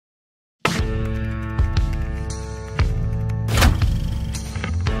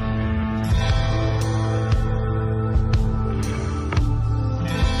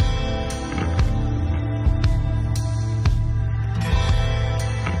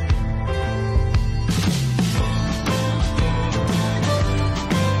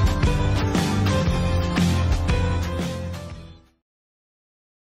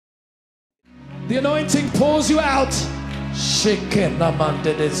The anointing pulls you out. See, there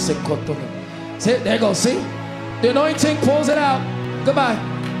you go, see? The anointing pulls it out. Goodbye.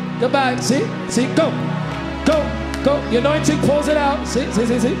 Goodbye. See? See? Go. Go. Go. The anointing pulls it out. See? See?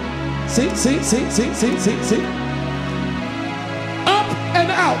 See? See? See? See? See? See? See? See? See? Up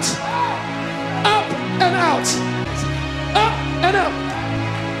and out. Up and out. Up and out.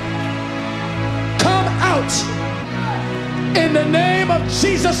 Come out. In the name of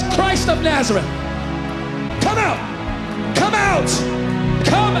Jesus Christ of Nazareth. Come out. Come out.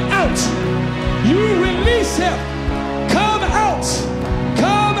 Come out. You release him. Come out.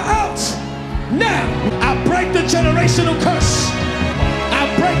 Come out. Now, I break the generational curse. I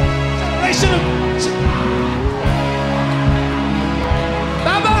break generational.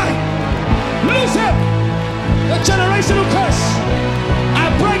 Bye-bye. Lose him. The generational curse. I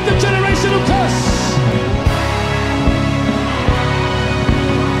break the generational curse.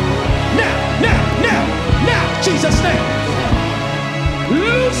 Now, Jesus' name.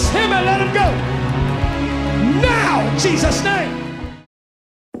 Loose him and let him go. Now, Jesus' name.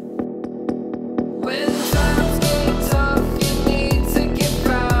 When times get tough, you need to get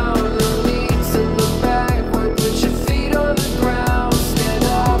down. No need to look backward. Put your feet on the ground. Stand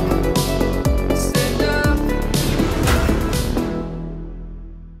up. Stand up.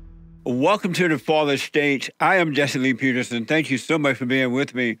 Welcome to the Fallen State. I am Jesse Lee Peterson. Thank you so much for being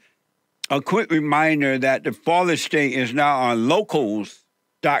with me. A quick reminder that the Fallen State is now on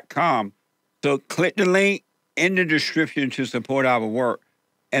locals.com. So click the link in the description to support our work.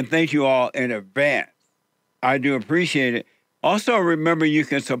 And thank you all in advance. I do appreciate it. Also, remember you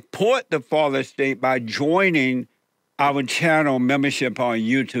can support the Fallen State by joining our channel membership on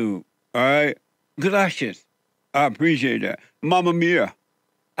YouTube. All right? Gracias. I appreciate that. Mamma mia.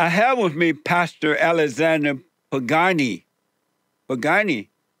 I have with me Pastor Alexander Pagani.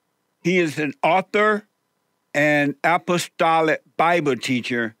 He is an author and apostolic Bible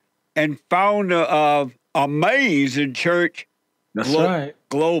teacher and founder of Amazing Church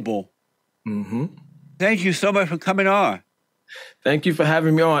Global. Mm-hmm. Thank you so much for coming on. Thank you for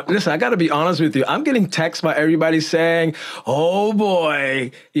having me on. Listen, I got to be honest with you. I'm getting texts by everybody saying, oh boy,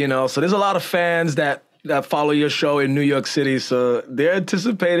 you know, so there's a lot of fans that follow your show in New York City. So they're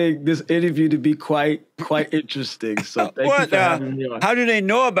anticipating this interview to be quite interesting. So thank you for having me on. How do they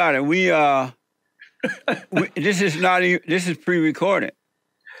know about it? This is pre-recorded.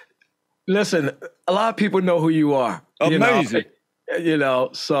 Listen, a lot of people know who you are. Amazing. You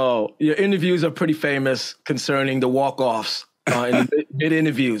know, so your interviews are pretty famous concerning the walk-offs in the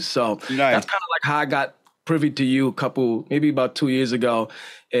mid-interviews. So nice. That's kind of like how I got privy to you maybe about 2 years ago.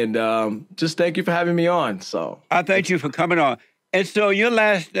 And just thank you for having me on. So I thank you for coming on. And so your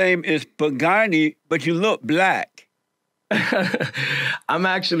last name is Pagani, but you look black. I'm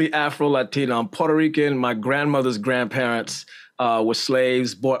actually Afro-Latino. I'm Puerto Rican. My grandmother's grandparents were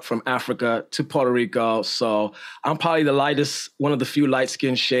slaves brought from Africa to Puerto Rico. So I'm probably the lightest, one of the few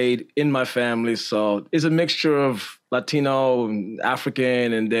light-skinned shade in my family. So it's a mixture of Latino and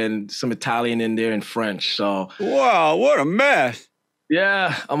African and then some Italian in there and French. So wow, what a mess.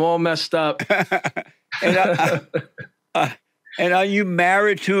 Yeah, I'm all messed up. And are you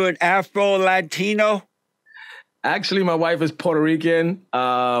married to an Afro-Latino? Actually, my wife is Puerto Rican,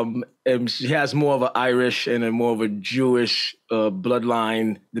 and she has more of an Irish and more of a Jewish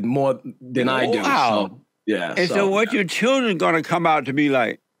bloodline more than I do. Wow. So, yeah. And so what your children going to come out to be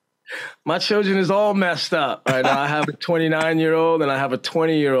like? My children is all messed up right now. I have a 29-year-old and I have a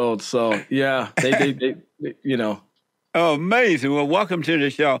 20-year-old. So, yeah, they you know. Oh, amazing. Well, welcome to the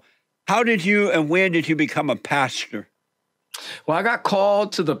show. How did you and when did you become a pastor? Well, I got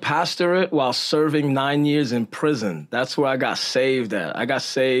called to the pastorate while serving 9 years in prison. That's where I got saved at. I got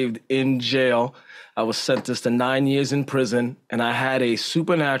saved in jail. I was sentenced to 9 years in prison, and I had a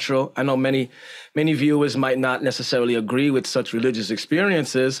supernatural. I know many viewers might not necessarily agree with such religious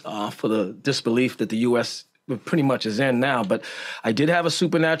experiences for the disbelief that the U.S. pretty much is in now, but I did have a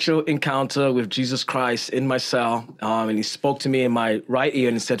supernatural encounter with Jesus Christ in my cell, and he spoke to me in my right ear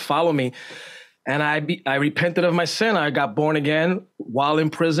and said, "Follow me." And I repented of my sin. I got born again while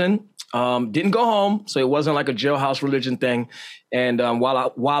in prison. Didn't go home, so it wasn't like a jailhouse religion thing. And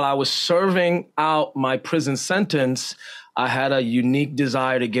while I was serving out my prison sentence, I had a unique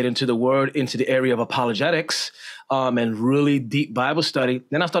desire to get into the Word, into the area of apologetics, and really deep Bible study.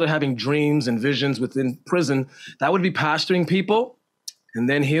 Then I started having dreams and visions within prison that would be pastoring people. And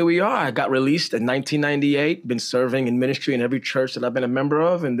then here we are. I got released in 1998, been serving in ministry in every church that I've been a member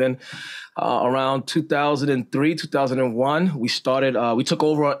of. And then around 2003, 2001, we took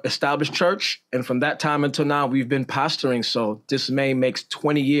over an established church. And from that time until now, we've been pastoring. So this May makes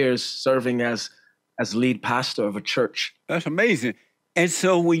 20 years serving as as lead pastor of a church. That's amazing. And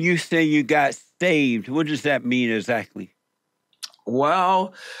so when you say you got saved, what does that mean exactly?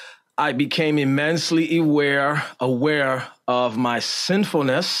 Well, I became immensely aware of my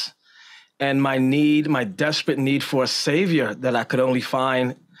sinfulness and my desperate need for a savior that I could only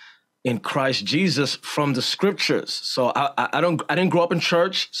find in Christ Jesus from the scriptures. So I didn't grow up in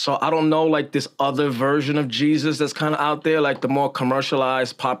church, so I don't know like this other version of Jesus that's kind of out there, like the more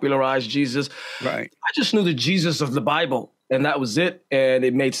commercialized, popularized Jesus. Right. I just knew the Jesus of the Bible, and that was it. And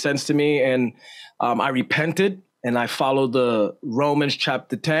it made sense to me. And I repented, and I followed the Romans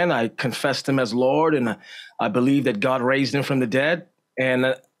chapter 10. I confessed him as Lord, and I believed that God raised him from the dead.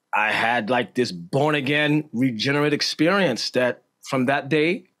 And I had like this born again, regenerate experience that from that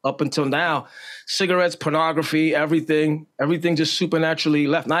day up until now, cigarettes, pornography, everything just supernaturally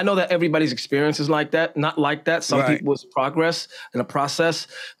left. Now, I know that everybody's experience is like that, not like that. Some people's progress and a process.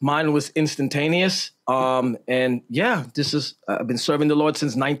 Mine was instantaneous. And yeah, I've been serving the Lord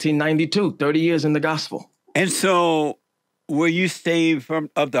since 1992, 30 years in the gospel. And so were you saved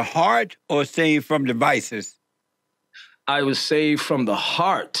of the heart or saved from the vices? I was saved from the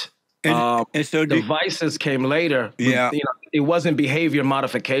heart. And so the vices came later. Yeah. It wasn't behavior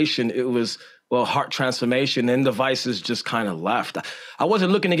modification. It was, heart transformation. And the vices just kind of left. I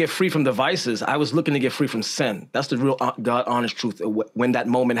wasn't looking to get free from the vices. I was looking to get free from sin. That's the real God honest truth. When that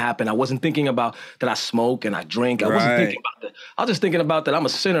moment happened, I wasn't thinking about that I smoke and I drink. I wasn't thinking about that. I was just thinking about that I'm a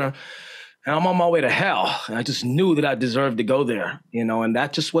sinner and I'm on my way to hell. And I just knew that I deserved to go there, and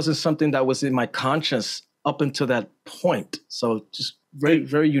that just wasn't something that was in my conscience up until that point. So just very,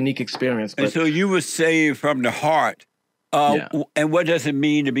 very unique experience. And so you were saved from the heart. And what does it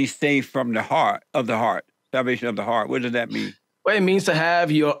mean to be saved from the heart, salvation of the heart? What does that mean? Well, it means to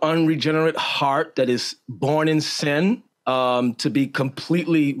have your unregenerate heart that is born in sin, to be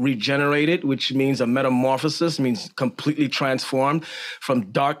completely regenerated, which means a metamorphosis, means completely transformed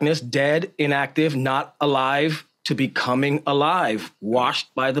from darkness, dead, inactive, not alive, to becoming alive,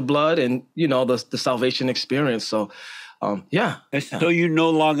 washed by the blood and, the salvation experience. So, yeah. And so you no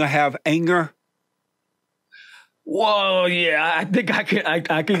longer have anger? Whoa, yeah, I think I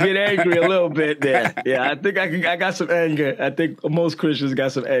can get angry a little bit there. Yeah, I think I got some anger. I think most Christians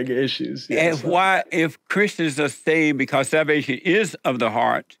got some anger issues. Yeah, and why, if Christians are saved, because salvation is of the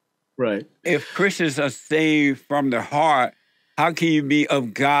heart, right? If Christians are saved from the heart, how can you be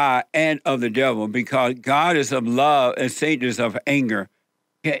of God and of the devil? Because God is of love and Satan is of anger.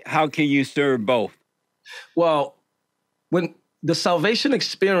 How can you serve both? Well, when the salvation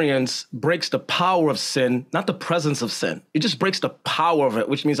experience breaks the power of sin, not the presence of sin. It just breaks the power of it,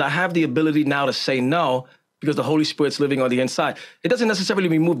 which means I have the ability now to say no because the Holy Spirit's living on the inside. It doesn't necessarily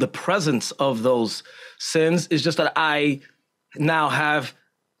remove the presence of those sins. It's just that I now have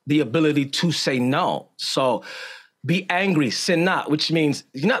the ability to say no. So be angry, sin not, which means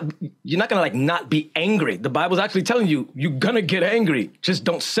you're not gonna not be angry. The Bible's actually telling you, you're gonna get angry, just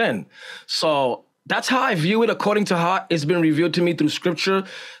don't sin. So that's how I view it, according to how it's been revealed to me through scripture,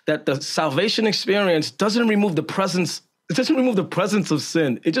 that the salvation experience doesn't remove the presence. It doesn't remove the presence of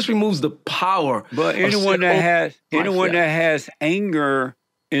sin. It just removes the power. But anyone that has anger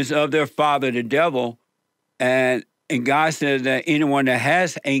is of their father, the devil. And God says that anyone that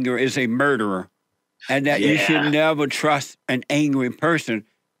has anger is a murderer. And that you should never trust an angry person.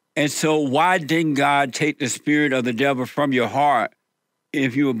 And so why didn't God take the spirit of the devil from your heart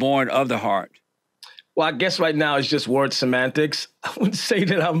if you were born of the heart? Well, I guess right now it's just word semantics. I wouldn't say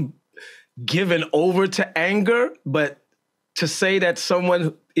that I'm given over to anger, but to say that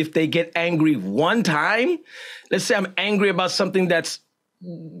someone, if they get angry one time, let's say I'm angry about something that's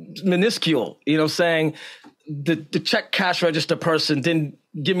minuscule, saying the check cash register person didn't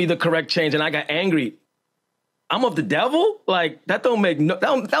give me the correct change and I got angry. I'm of the devil? That don't make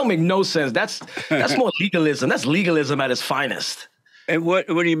no sense. That's more legalism. That's legalism at its finest. And what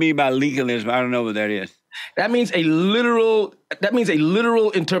do you mean by legalism? I don't know what that is. That means a literal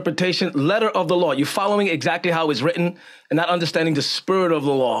interpretation, letter of the law. You're following exactly how it's written and not understanding the spirit of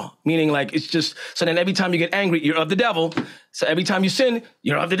the law. Meaning it's just, so then every time you get angry, you're of the devil. So every time you sin,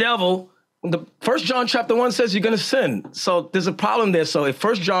 you're of the devil. The 1 John chapter 1 says you're going to sin. So there's a problem there. So if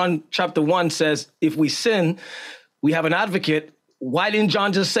 1 John chapter 1 says, if we sin, we have an advocate, why didn't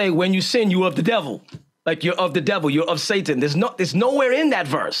John just say, when you sin, you're of the devil? You're of the devil, you're of Satan. There's nowhere in that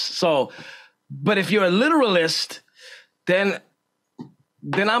verse. So, but if you're a literalist, then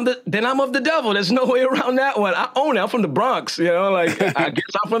I'm of the devil. There's no way around that one. I own it. I'm from the Bronx. I guess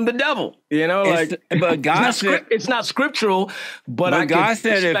I'm from the devil. But God said it's not scriptural. But God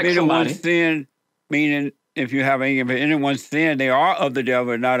said if anyone sin, meaning if you have anger, if anyone sin, they are of the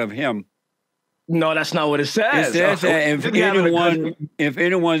devil, not of Him. No, that's not what it says. It says that if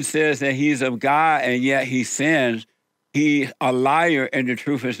anyone says that he's of God and yet he sins, he's a liar and the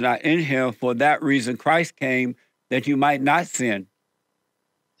truth is not in him. For that reason, Christ came that you might not sin.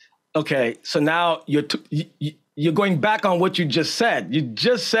 Okay, so now you're going back on what you just said. You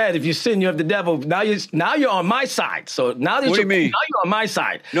just said if you sin, you have the devil. Now you're on my side. So now What do you mean? Now you're on my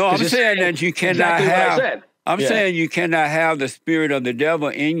side. No, I'm saying that you cannot exactly what I have. said. I'm Yeah. saying you cannot have the spirit of the devil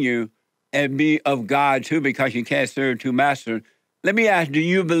in you and be of God too, because you can't serve two masters. Let me ask: do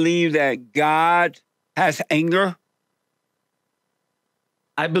you believe that God has anger?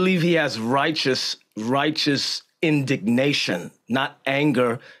 I believe he has righteous indignation, not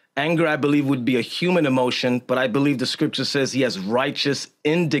anger. Anger, I believe, would be a human emotion, but I believe the scripture says he has righteous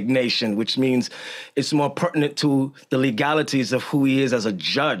indignation, which means it's more pertinent to the legalities of who he is as a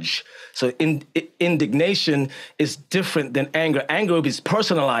judge. So indignation is different than anger. Anger is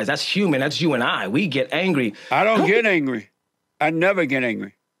personalized. That's human. That's you and I. We get angry. I don't get angry. I never get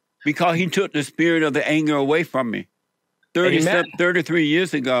angry because he took the spirit of the anger away from me 33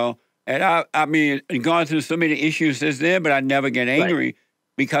 years ago. And I mean, gone through so many issues since then, but I never get angry. Right.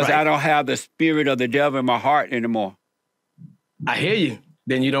 Because I don't have the spirit of the devil in my heart anymore. I hear you.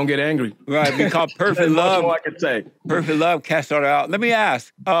 Then you don't get angry. Right, because perfect That's love. all I can say. Perfect love casts all out. Let me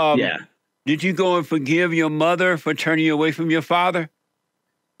ask. Did you go and forgive your mother for turning you away from your father?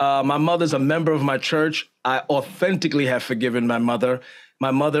 My mother's a member of my church. I authentically have forgiven my mother.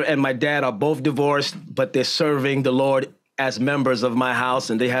 My mother and my dad are both divorced, but they're serving the Lord as members of my house,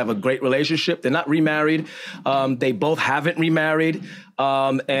 and they have a great relationship. They're not remarried. They both haven't remarried.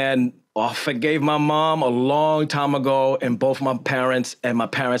 And I forgave my mom a long time ago, and both my parents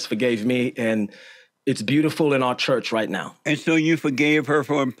forgave me. And it's beautiful in our church right now. And so you forgave her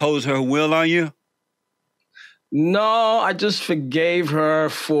for imposing her will on you? No, I just forgave her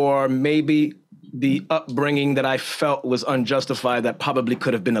for maybe the upbringing that I felt was unjustified that probably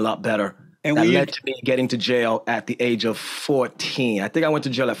could have been a lot better. And that led to me getting to jail at the age of 14. I think I went to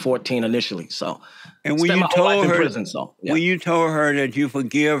jail at 14 initially. So, and when you told her, prison, so, yeah. When you told her that you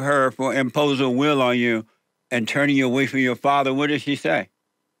forgive her for imposing a will on you and turning you away from your father, what did she say?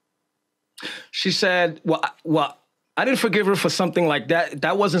 She said, well, I didn't forgive her for something like that.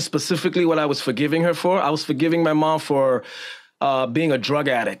 That wasn't specifically what I was forgiving her for. I was forgiving my mom for being a drug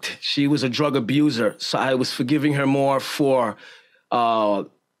addict. She was a drug abuser. So I was forgiving her more for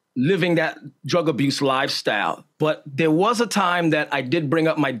living that drug abuse lifestyle. But there was a time that I did bring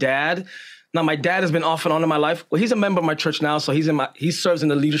up my dad. Now, my dad has been off and on in my life. Well, he's a member of my church now, so he serves in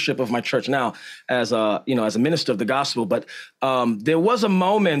the leadership of my church now as a minister of the gospel. But there was a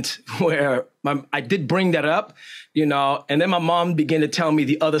moment where I did bring that up, and then my mom began to tell me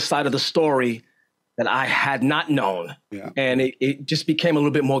the other side of the story that I had not known. Yeah. And it just became a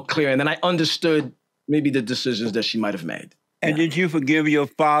little bit more clear. And then I understood maybe the decisions that she might have made. And did you forgive your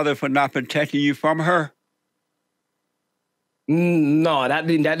father for not protecting you from her? No, that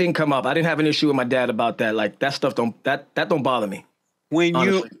didn't come up. I didn't have an issue with my dad about that. Like that stuff don't bother me. When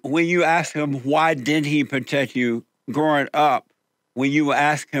you ask him why didn't he protect you growing up, when you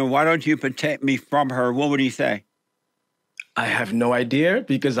ask him why don't you protect me from her, what would he say? I have no idea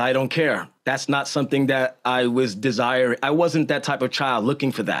because I don't care. That's not something that I was desiring. I wasn't that type of child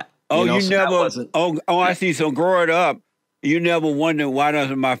looking for that. Oh, you never. Oh, I see. So growing up, you never wondered why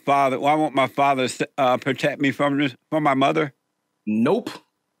won't my father protect me from my mother? Nope.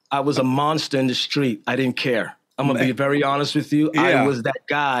 I was a monster in the street. I didn't care. I'm going to be very honest with you. Yeah. I was that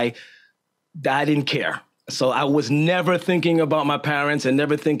guy that I didn't care. So I was never thinking about my parents and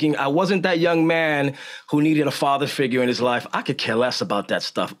never thinking, I wasn't that young man who needed a father figure in his life. I could care less about that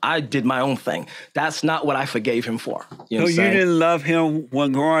stuff. I did my own thing. That's not what I forgave him for. You know so you didn't love him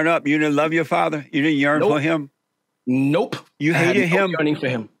when growing up? You didn't love your father? You didn't yearn for him? Nope. You hated him? Yearning for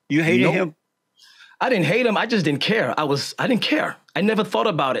him. You hated him? I didn't hate him. I just didn't care. I didn't care. I never thought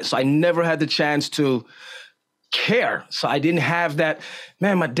about it. So I never had the chance to care. So I didn't have that,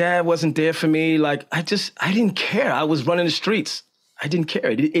 man, my dad wasn't there for me. Like, I didn't care. I was running the streets. I didn't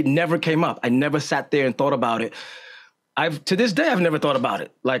care. It never came up. I never sat there and thought about it. To this day, I've never thought about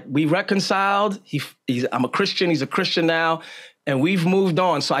it. Like, we reconciled. I'm a Christian. He's a Christian now. And we've moved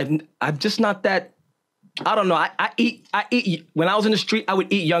on. So I'm just not that, I don't know. I eat, when I was in the street, I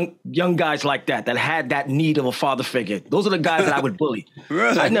would eat young guys like that had that need of a father figure. Those are the guys that I would bully.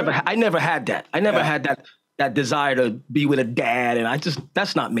 Really? So I never had that. I never had that desire to be with a dad. And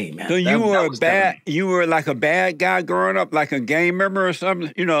that's not me, man. So you were like a bad guy growing up, like a gang member or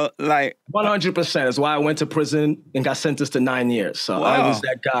something, like. 100%. That's why I went to prison and got sentenced to 9 years. So wow. I was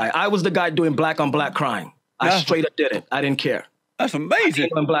that guy. I was the guy doing black on black crime. I straight up did it. I didn't care. That's amazing.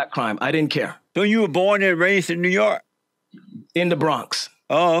 On black crime. I didn't care. So you were born and raised in New York? In the Bronx.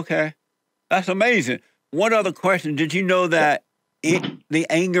 Oh, okay. That's amazing. One other question. Did you know that the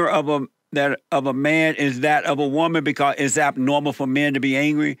anger of a man is that of a woman because it's abnormal for men to be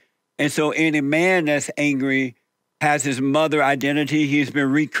angry? And so any man that's angry has his mother identity. He's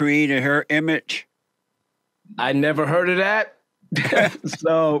been recreated in her image. I never heard of that.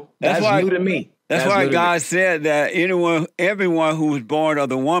 So that's new to me. That's why God said that everyone who was born of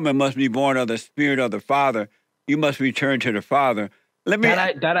the woman must be born of the spirit of the Father. You must return to the Father.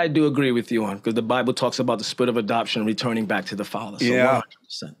 That I do agree with you on, because the Bible talks about the spirit of adoption returning back to the Father. So yeah.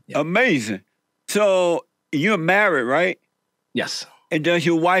 100%. Yeah. Amazing. So you're married, right? Yes. And does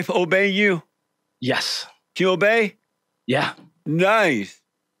your wife obey you? Yes. She obey? Yeah. Nice.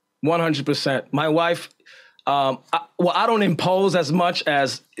 100%. My wife, I don't impose as much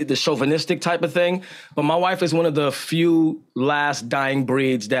as the chauvinistic type of thing, but my wife is one of the few last dying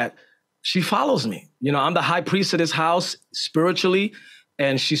breeds that she follows me. You know, I'm the high priest of this house spiritually,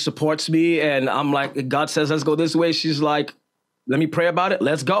 and she supports me. And I'm like, God says, let's go this way. She's like, let me pray about it.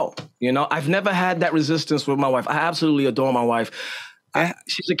 Let's go. You know, I've never had that resistance with my wife. I absolutely adore my wife.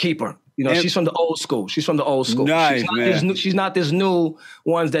 She's a keeper. You know, she's from the old school. She's from the old school. Nice, she's not this new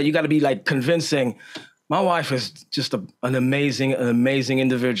ones that you got to be like convincing. My wife is just an amazing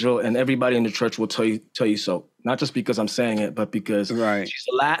individual, and everybody in the church will tell you so. Not just because I'm saying it, but because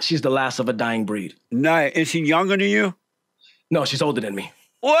she's the last of a dying breed. Nice. Is she younger than you? No, she's older than me.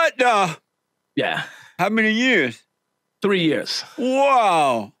 What the? Yeah. How many years? 3 years.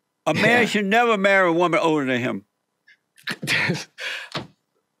 Wow. A man should never marry a woman older than him.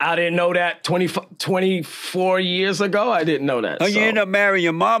 I didn't know that 24 years ago. I didn't know that. Oh, you end up marrying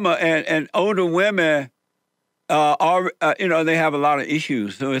your mama, and older women they have a lot of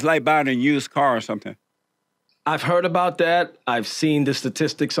issues. So it's like buying a used car or something. I've heard about that. I've seen the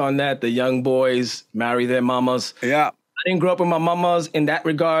statistics on that. The young boys marry their mamas. Yeah. I didn't grow up with my mamas in that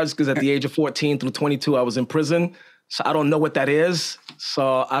regards because at the age of 14 through 22, I was in prison. So I don't know what that is.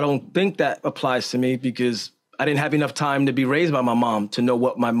 So I don't think that applies to me because I didn't have enough time to be raised by my mom to know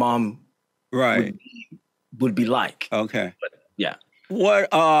what my mom would be like. Okay. But, yeah.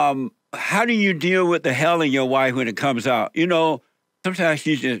 How do you deal with the hell in your wife when it comes out? You know, sometimes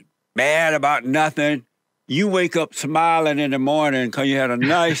she's just mad about nothing. You wake up smiling in the morning because you had a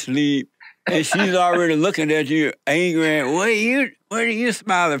nice sleep, and she's already looking at you angry. What are you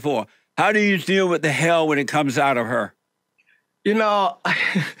smiling for? How do you deal with the hell when it comes out of her? You know, I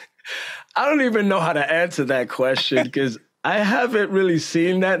don't even know how to answer that question because I haven't really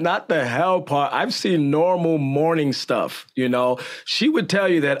seen that. Not the hell part. I've seen normal morning stuff, you know. She would tell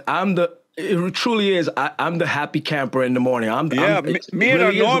you that it truly is. I'm the happy camper in the morning. Men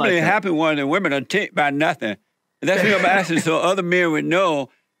are normally happy ones, and women are ticked by nothing. And that's what I'm asking, so other men would know.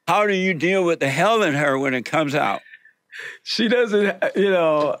 How do you deal with the hell in her when it comes out? She doesn't, you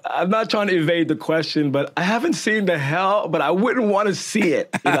know, I'm not trying to evade the question, but I haven't seen the hell, but I wouldn't want to see it.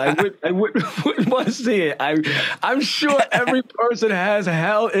 You know, I wouldn't want to see it. I'm sure every person has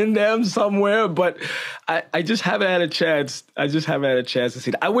hell in them somewhere, but I just haven't had a chance. I just haven't had a chance to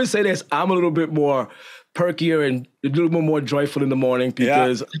see it. I would say this, I'm a little bit more perkier and a little bit more joyful in the morning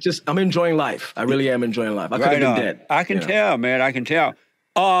because I'm enjoying life. I really am enjoying life. I could have been dead. I can tell, man. I can tell.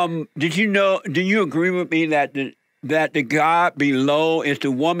 Do you agree with me that the God below is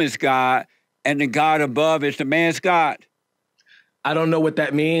the woman's God and the God above is the man's God? I don't know what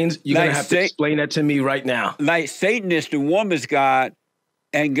that means. You're going to have to explain that to me right now. Like Satan is the woman's God,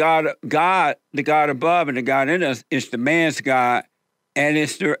 and God, the God above and the God in us is the man's God. And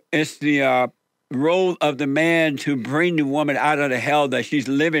it's the role of the man to bring the woman out of the hell that she's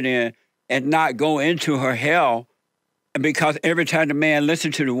living in and not go into her hell. Because every time the man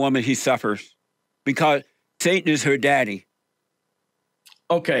listens to the woman, he suffers. Because Satan is her daddy.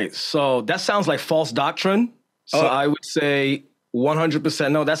 Okay, so that sounds like false doctrine. So I would say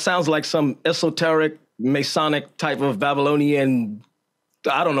 100% no. That sounds like some esoteric, Masonic type of Babylonian.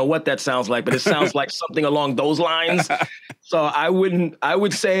 I don't know what that sounds like, but it sounds like something along those lines. So I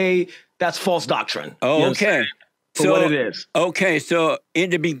would say that's false doctrine. Oh, okay. For what it is. Okay, so in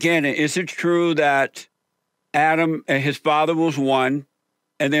the beginning, is it true that Adam and his father was one,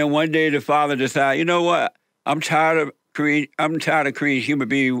 and then one day the father decided, you know what? I'm tired of creating human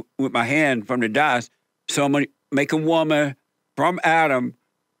being with my hand from the dust. So I'm gonna make a woman from Adam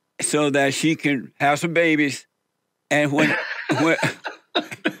so that she can have some babies. And when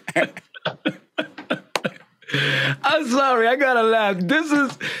I'm sorry, I gotta laugh. This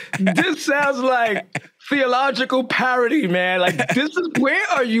sounds like theological parody, man. Like where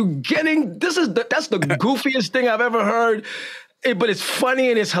are you getting? That's the goofiest thing I've ever heard. but it's funny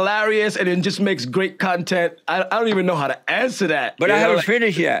and it's hilarious and it just makes great content. I don't even know how to answer that. But you I know, haven't like-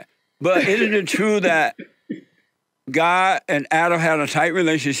 finished yet. But isn't it true that God and Adam had a tight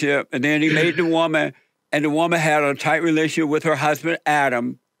relationship, and then he made the woman, and the woman had a tight relationship with her husband,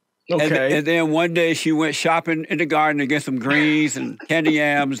 Adam. Okay. And then one day she went shopping in the garden to get some greens and candy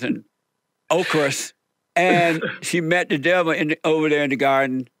yams and okras. And she met the devil over there in the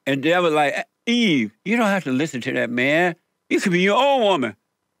garden. And the devil was like, Eve, you don't have to listen to that man. You could be your own woman.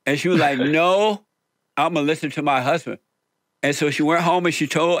 And she was like, no, I'm going to listen to my husband. And so she went home and she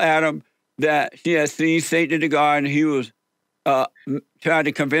told Adam that she had seen Satan in the garden. He was trying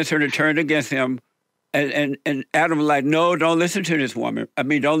to convince her to turn against him. And Adam was like, no, don't listen to this woman. I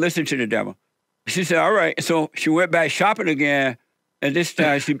mean, don't listen to the devil. She said, all right. So she went back shopping again. And this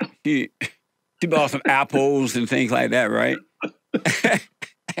time she bought some apples and things like that, right?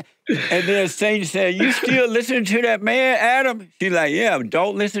 And then Satan said, you still listening to that man, Adam? She's like, yeah,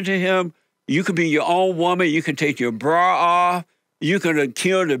 don't listen to him. You can be your own woman. You can take your bra off. You can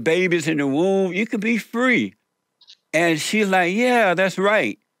kill the babies in the womb. You can be free. And she's like, yeah, that's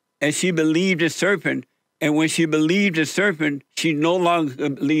right. And she believed the serpent. And when she believed the serpent, she no longer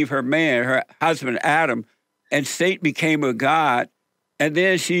believed her man, her husband, Adam. And Satan became her God. And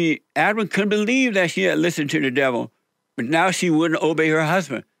then Adam couldn't believe that she had listened to the devil. But now she wouldn't obey her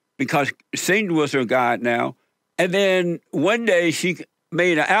husband because Satan was her God now. And then one day she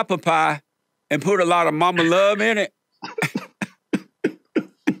made an apple pie and put a lot of mama love in it.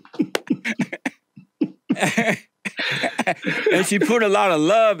 And she put a lot of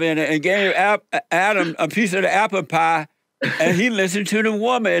love in it and gave Adam a piece of the apple pie, and he listened to the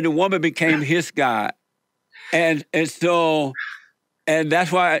woman, and the woman became his God. And that's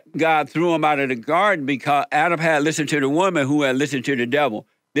why God threw him out of the garden, because Adam had listened to the woman who had listened to the devil.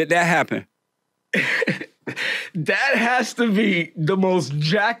 Did that happen? That has to be the most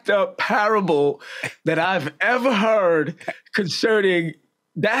jacked up parable that I've ever heard concerning.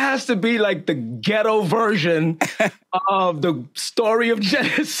 That has to be like the ghetto version of the story of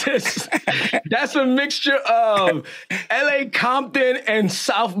Genesis. That's a mixture of L.A. Compton and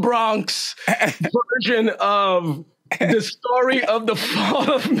South Bronx version of the story of the fall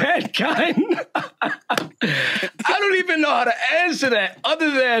of mankind. I don't even know how to answer that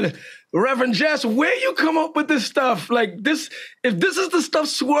other than, Reverend Jess, where you come up with this stuff? Like this, if this is the stuff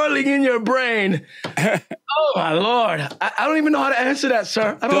swirling in your brain, oh my Lord, I don't even know how to answer that,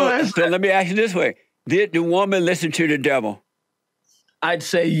 sir. I don't know how to answer so that. let me ask you this way. Did the woman listen to the devil? I'd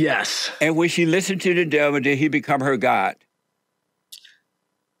say yes. And when she listened to the devil, did he become her God?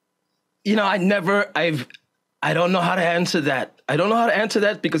 You know, I don't know how to answer that. I don't know how to answer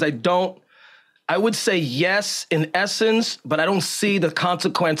that because I would say yes in essence, but I don't see the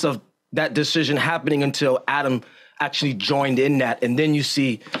consequence of that decision happening until Adam actually joined in that. And then you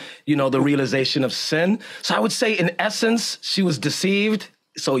see, the realization of sin. So I would say in essence, she was deceived.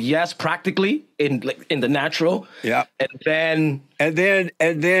 So yes, practically in the natural. Yeah. And then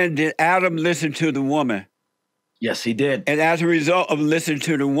did Adam listen to the woman? Yes, he did. And as a result of listening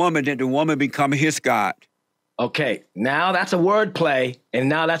to the woman, did the woman become his God? Okay, now that's a word play, and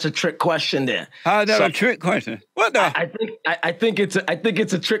now that's a trick question there. How is that a trick question? What the? I think it's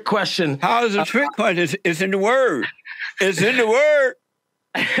a trick question. How is it a trick question? It's in the word. It's in the word.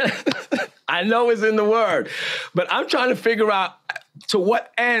 I know it's in the word, but I'm trying to figure out to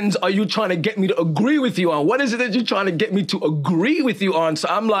what ends are you trying to get me to agree with you on? What is it that you're trying to get me to agree with you on? So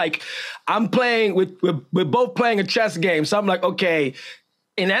I'm playing we're both playing a chess game. So I'm like, okay,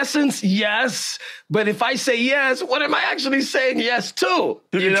 in essence, yes. But if I say yes, what am I actually saying yes to?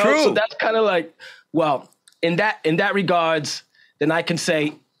 True. So that's kind of like, well, in that regards, then I can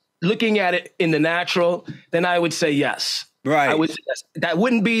say, looking at it in the natural, then I would say yes. Right. I would say yes. That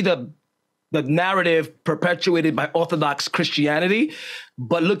wouldn't be the narrative perpetuated by Orthodox Christianity,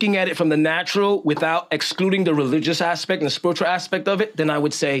 but looking at it from the natural without excluding the religious aspect and the spiritual aspect of it, then I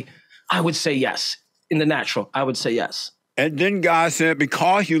would say yes. In the natural, I would say yes. And then God said,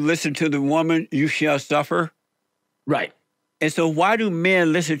 because you listen to the woman, you shall suffer. Right. And so why do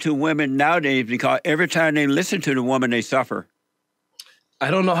men listen to women nowadays? Because every time they listen to the woman, they suffer. I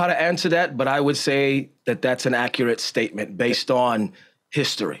don't know how to answer that, but I would say that that's an accurate statement based on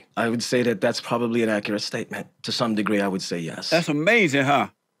history. I would say that that's probably an accurate statement. To some degree, I would say yes. That's amazing, huh?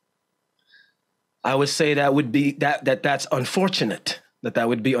 I would say that would be that's unfortunate. That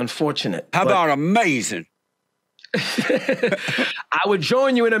would be unfortunate. How about amazing? I would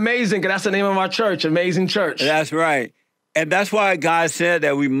join you in amazing, because that's the name of our church, Amazing Church. That's right. And that's why God said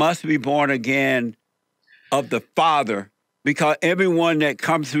that we must be born again of the Father, because everyone that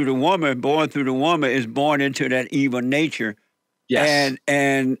comes through the woman, born through the woman, is born into that evil nature. Yes.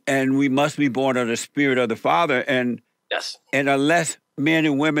 And we must be born of the Spirit of the Father. And Yes. and unless men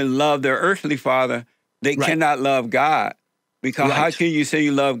and women love their earthly father, they Right. cannot love God. Because how Right. can you say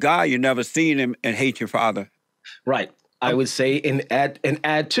you love God? You never seen him and hate your father. Right. I would say, and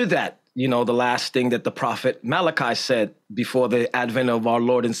add to that, you know, the last thing that the prophet Malachi said before the advent of our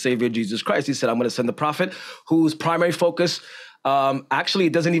Lord and Savior Jesus Christ. He said, I'm going to send the prophet whose primary focus, actually,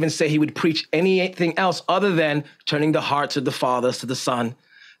 it doesn't even say he would preach anything else other than turning the hearts of the fathers to the son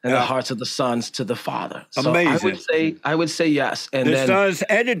and the hearts of the sons to the father. So Amazing. I would say yes. And The then sons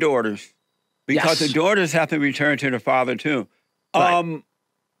and the daughters. Because Yes. the daughters have to return to the father too. Right.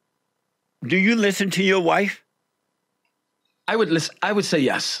 Do you listen to your wife? I would say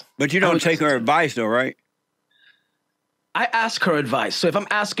yes. But you I don't would take her advice though, right? I ask her advice. So if I'm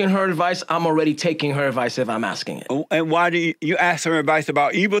asking her advice, I'm already taking her advice if I'm asking it. And why do you ask her advice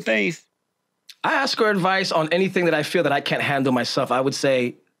about evil things? I ask her advice on anything that I feel that I can't handle myself. I would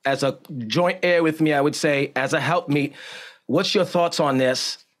say, as a joint heir with me, I would say, as a helpmeet, what's your thoughts on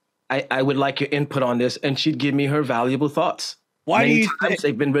this? I would like your input on this. And she'd give me her valuable thoughts. Why Many do you times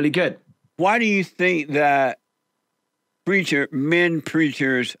they've been really good. Why do you think that men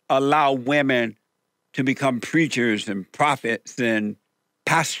preachers allow women to become preachers and prophets and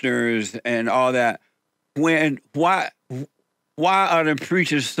pastors and all that? Why are the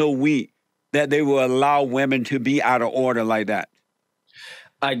preachers so weak that they will allow women to be out of order like that?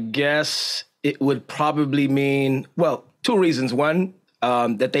 I guess it would probably mean, well, two reasons. One,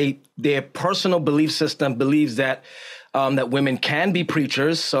 that their personal belief system believes that that women can be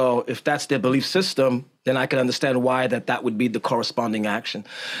preachers. So if that's their belief system, then I can understand why that would be the corresponding action.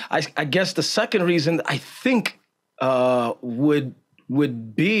 I guess the second reason I think would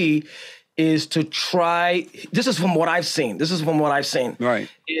be is to try. This is from what I've seen. Right.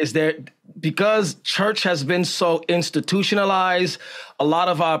 Is there, because church has been so institutionalized, a lot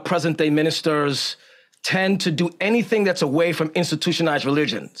of our present day ministers tend to do anything that's away from institutionalized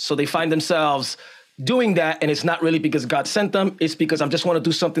religion. So they find themselves doing that, and it's not really because God sent them. It's because I just want to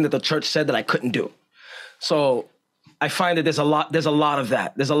do something that the church said that I couldn't do. So I find that there's a lot of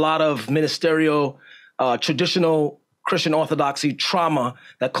that. There's a lot of ministerial, traditional Christian orthodoxy trauma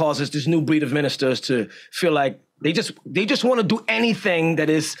that causes this new breed of ministers to feel like they just want to do anything that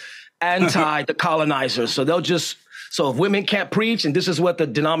is anti the colonizers. So if women can't preach, and this is what the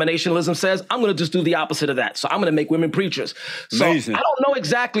denominationalism says, I'm going to just do the opposite of that. So I'm going to make women preachers. So Amazing. I don't know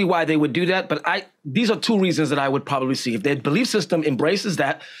exactly why they would do that, but these are two reasons that I would probably see. If their belief system embraces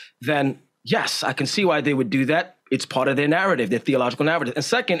that, then yes, I can see why they would do that. It's part of their narrative, their theological narrative. And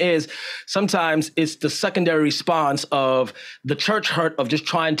second is, sometimes it's the secondary response of the church hurt of just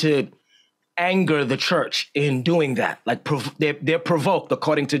trying to anger the church in doing that. Like they're provoked,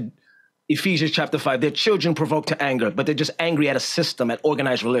 according to Ephesians chapter 5, their children provoked to anger, but they're just angry at a system, at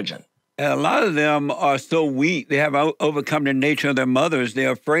organized religion. And a lot of them are so weak, they have overcome the nature of their mothers.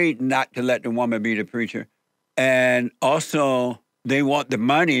 They're afraid not to let the woman be the preacher. And also, they want the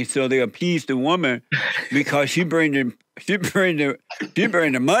money, so they appease the woman because she bring the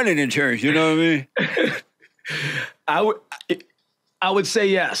money to church. You know what I mean? I would say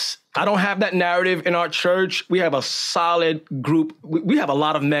yes. I don't have that narrative in our church. We have a solid group. We have a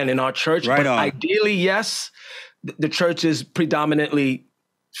lot of men in our church. Right but on. Ideally, yes, the church is predominantly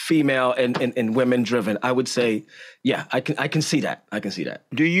female and women driven. I would say, yeah, I can see that. I can see that.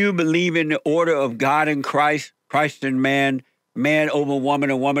 Do you believe in the order of God in Christ, Christ and man over woman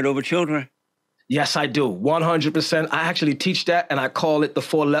and woman over children? Yes, I do. 100%. I actually teach that, and I call it the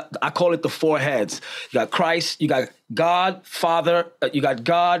four heads. You got Christ, you got God, Father, you got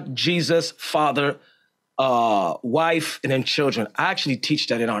God, Jesus, Father, wife, and then children. I actually teach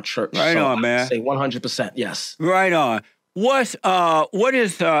that in our church. Right on, man. I say 100%, yes. Right on. What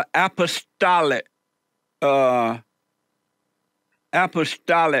is apostolic?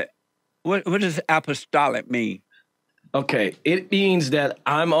 Apostolic. What does apostolic mean? Okay, it means that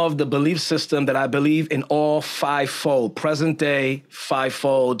I'm of the belief system that I believe in all fivefold, present day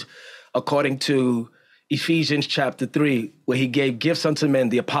fivefold, according to Ephesians chapter 3, where he gave gifts unto men,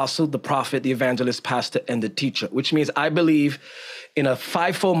 the apostle, the prophet, the evangelist, pastor, and the teacher, which means I believe in a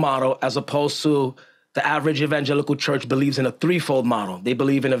fivefold model as opposed to the average evangelical church believes in a threefold model. They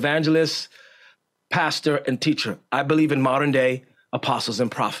believe in evangelist, pastor, and teacher. I believe in modern day apostles and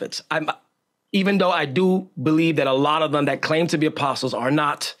prophets. Even though I do believe that a lot of them that claim to be apostles are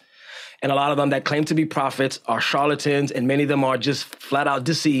not, and a lot of them that claim to be prophets are charlatans, and many of them are just flat out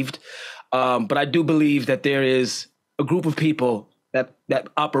deceived. But I do believe that there is a group of people that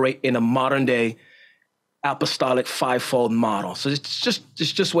operate in a modern day apostolic fivefold model. So it's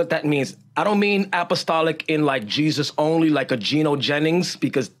just what that means. I don't mean apostolic in like Jesus only, like a Geno Jennings,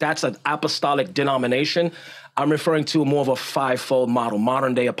 because that's an apostolic denomination. I'm referring to more of a fivefold model,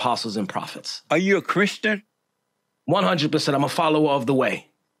 modern day apostles and prophets. Are you a Christian? 100%. I'm a follower of the way.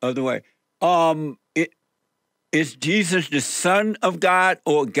 Of the way. Is Jesus the Son of God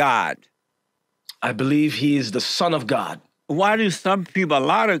or God? I believe he is the Son of God. Why do some people, a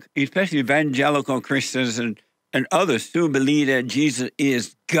lot of, especially evangelical Christians and others, still believe that Jesus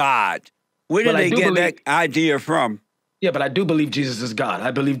is God? Where did they get that idea from? Yeah, but I do believe Jesus is God.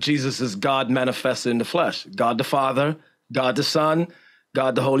 I believe Jesus is God manifested in the flesh. God the Father, God the Son,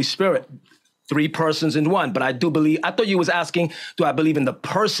 God the Holy Spirit. 3 persons in one. But I do believe, I thought you was asking, do I believe in the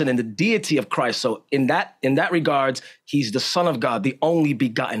person and the deity of Christ? So in that regards, he's the Son of God, the only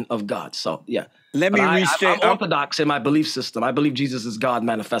begotten of God. So yeah. Let me restate. I'm orthodox in my belief system. I believe Jesus is God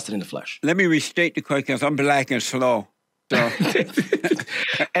manifested in the flesh. Let me restate the question because I'm black and slow. So.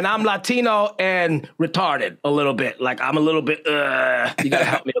 And I'm Latino and retarded a little bit. Like I'm a little bit, you gotta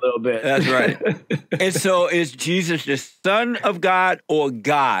help me a little bit. That's right. And so is Jesus the Son of God or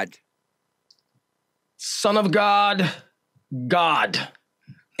God? Son of God, God.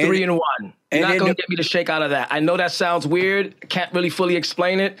 3 in 1. You're not going to get me to shake out of that. I know that sounds weird. Can't really fully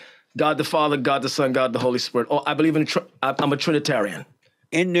explain it. God the Father, God the Son, God the Holy Spirit. Oh, I believe in. I'm a Trinitarian.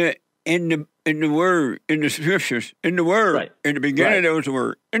 In the Word, in the Scriptures, in the Word, right. In the beginning there was the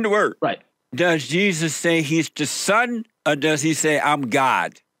Word. In the Word, right? Does Jesus say he's the Son, or does he say I'm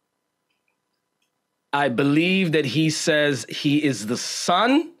God? I believe that he says he is the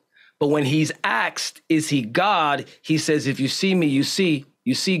Son. But when he's asked, is he God? He says, if you see me, you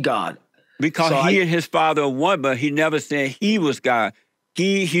see God. Because so he and his Father are one, but he never said he was God.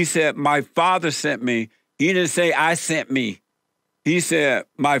 He said, my Father sent me. He didn't say, I sent me. He said,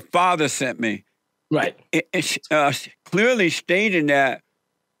 my Father sent me. Right. Clearly stating that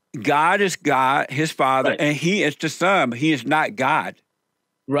God is God, his Father, right. And he is the Son. He is not God.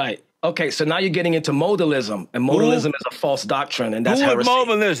 Right. Okay, so now you're getting into modalism, and modalism is a false doctrine, and that's heresy. Who is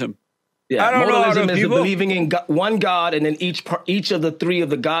modalism? Yeah, modalism is believing in one God, and then each of the 3 of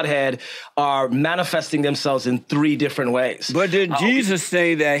the Godhead are manifesting themselves in 3 different ways. But did Jesus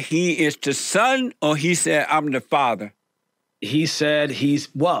say that he is the Son, or he said, I'm the Father? He said he's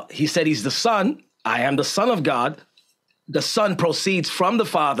the Son. I am the Son of God. The Son proceeds from the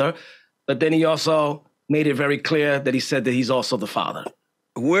Father, but then he also made it very clear that he said that he's also the Father.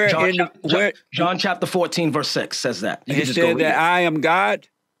 John chapter 14, verse 6 says that. He said that I am God?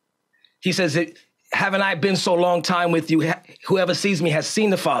 He says, haven't I been so long time with you? Whoever sees me has seen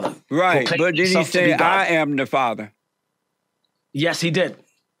the Father. Right, but did he say, I am the Father? Yes, he did.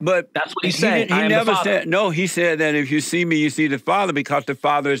 But that's what he said. He never said, no, he said that if you see me, you see the Father because the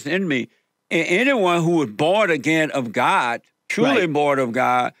Father is in me. And anyone who is born again of God, truly born of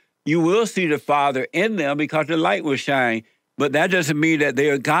God, you will see the Father in them because the light will shine. But that doesn't mean that they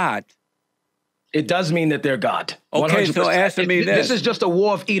are God. It does mean that they're God. Okay, 100%. So answer me this. This is just a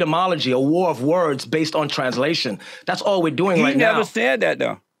war of etymology, a war of words based on translation. That's all we're doing right now. He never said that,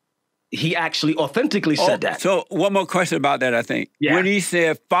 though. He actually authentically said that. So one more question about that, I think. Yeah. When he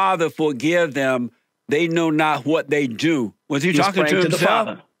said, Father, forgive them, they know not what they do. Was he talking to himself? The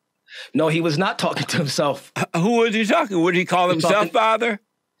Father. No, he was not talking to himself. Who was he talking? Would he call himself Father?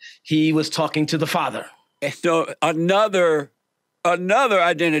 He was talking to the Father. So another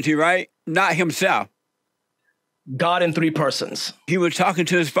identity, right? Not himself. God in 3 persons. He was talking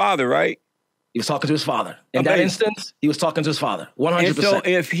to his Father, right? He was talking to his Father. In that instance, he was talking to his Father, 100%. And so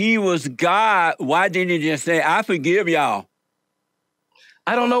if he was God, why didn't he just say, I forgive y'all?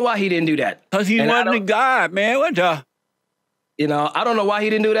 I don't know why he didn't do that. Because he wasn't God, man. What the? You know, I don't know why he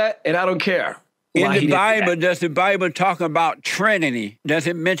didn't do that, and I don't care. In the Bible, does the Bible talk about Trinity? Does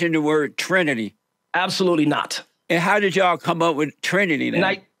it mention the word Trinity? Absolutely not. And how did y'all come up with Trinity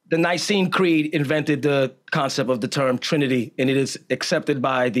then? The Nicene Creed invented the concept of the term Trinity, and it is accepted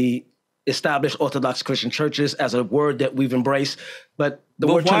by the established Orthodox Christian churches as a word that we've embraced. But the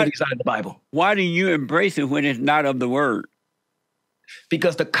word Trinity is not in the Bible. Why do you embrace it when it's not of the word?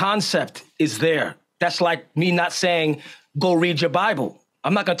 Because the concept is there. That's like me not saying, go read your Bible.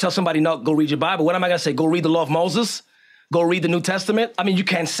 I'm not going to tell somebody, no, go read your Bible. What am I going to say? Go read the law of Moses? Go read the New Testament? I mean, you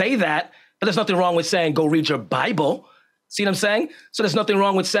can't say that, but there's nothing wrong with saying, go read your Bible. See what I'm saying? So there's nothing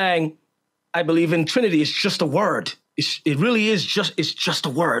wrong with saying, I believe in Trinity. It's just a word. It really is it's just a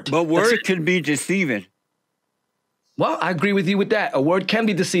word. But word can be deceiving. Well, I agree with you with that. A word can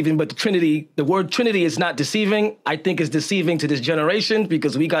be deceiving, but the word Trinity is not deceiving. I think it's deceiving to this generation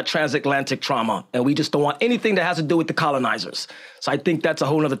because we got transatlantic trauma and we just don't want anything that has to do with the colonizers. So I think that's a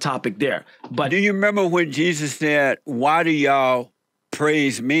whole other topic there. But do you remember when Jesus said, why do y'all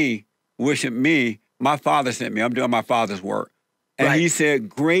praise me, worship me? My Father sent me. I'm doing my Father's work. And Right. he said,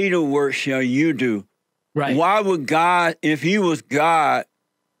 greater work shall you do. right. Why would God, if he was God,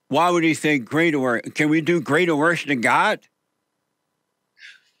 why would he say greater work? Can we do greater works than God?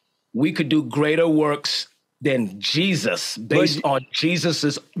 We could do greater works than Jesus based on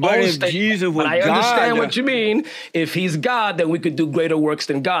Jesus's but own if statement. Jesus was But I understand God, what you mean. If he's God, then we could do greater works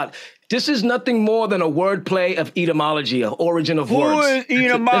than God. This is nothing more than a wordplay of etymology, of origin of Who words.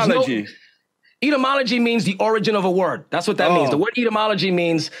 is etymology? Etymology means the origin of a word. That's what that means. Oh. The word etymology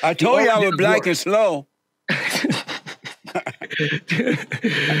means I told you I origin was of black words. and slow.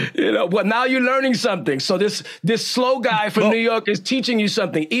 Well, now you're learning something. So this slow guy from New York is teaching you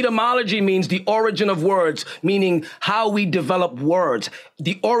something. Etymology means the origin of words, meaning how we develop words,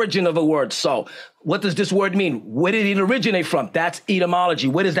 the origin of a word. So what does this word mean? Where did it originate from? That's etymology.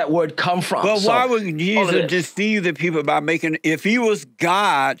 Where does that word come from? But So, why would all of Jesus this. deceive the people by making, if he was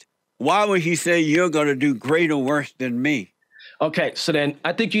God, why would he say you're going to do greater works than me? Okay, so then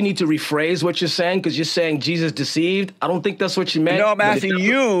I think you need to rephrase what you're saying because you're saying Jesus deceived. I don't think that's what you meant. No, I'm but asking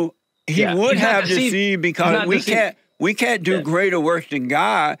you, he Yeah, would he's not have deceived. deceived He's because not deceived. we can't do Yeah. greater works than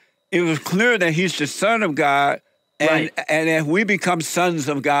God. It was clear that he's the Son of God. And, Right. and if we become sons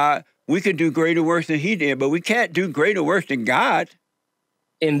of God, we could do greater works than he did, but we can't do greater works than God.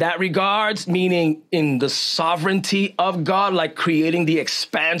 In that regards, meaning in the sovereignty of God, like creating the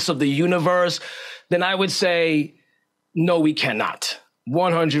expanse of the universe, then I would say, no, we cannot.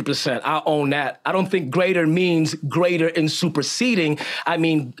 100%. I own that. I don't think greater means greater in superseding. I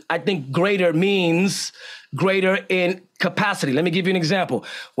mean, I think greater means greater in capacity. Let me give you an example.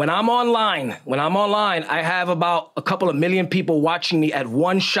 When I'm online, I have about a couple of million people watching me at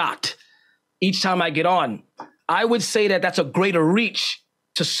one shot each time I get on. I would say that that's a greater reach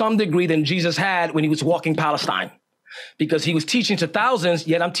to some degree than Jesus had when he was walking Palestine. Because he was teaching to thousands,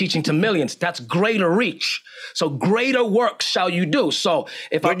 yet I'm teaching to millions. That's greater reach. So greater works shall you do. So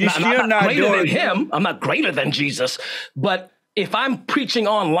if But I'm you're not, still I'm not not greater than doing- him, I'm not greater than Jesus. But if I'm preaching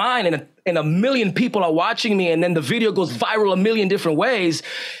online and a million people are watching me and then the video goes viral a million different ways,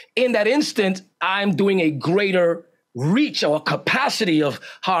 in that instant, I'm doing a greater reach or capacity of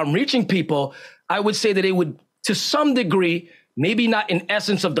how I'm reaching people. I would say that it would, to some degree, maybe not in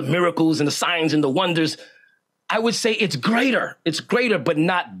essence of the miracles and the signs and the wonders, I would say it's greater. It's greater, but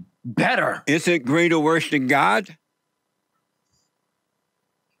not better. Is it greater works than God?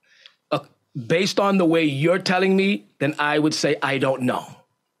 Based on the way you're telling me, then I would say I don't know.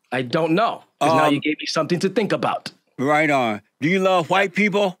 I don't know. Because now you gave me something to think about. Right on. Do you love white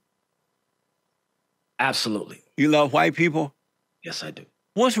people? Absolutely. You love white people? Yes, I do.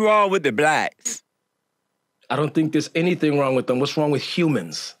 What's wrong with the blacks? I don't think there's anything wrong with them. What's wrong with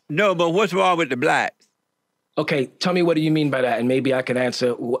humans? No, but what's wrong with the blacks? Okay, tell me what do you mean by that, and maybe I can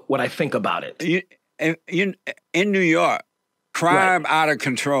answer what I think about it. In New York, crime out of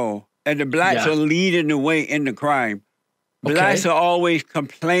control, and the blacks Yeah. are leading the way in the crime. Blacks are always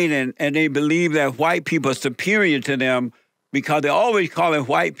complaining, and they believe that white people are superior to them because they're always calling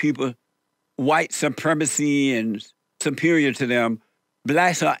white people white supremacy and superior to them.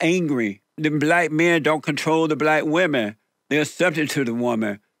 Blacks are angry. The black men don't control the black women. They're subject to the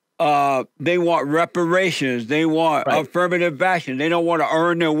woman. They want reparations. They want affirmative action. They don't want to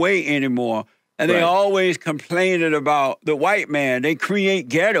earn their way anymore. And they're always complaining about the white man. They create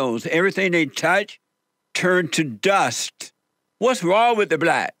ghettos. Everything they touch turn to dust. What's wrong with the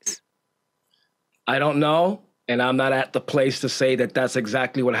blacks? I don't know, and I'm not at the place to say that that's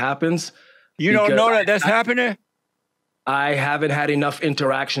exactly what happens. You don't know that that's happening? I haven't had enough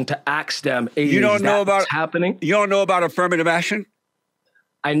interaction to ask them. You don't know about what's happening? You don't know about affirmative action?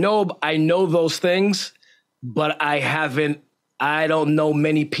 I know those things, but I don't know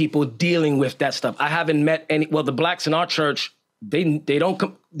many people dealing with that stuff. I haven't met any, well, the blacks in our church, they're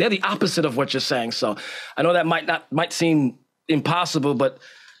the opposite of what you're saying. So I know that might seem impossible, but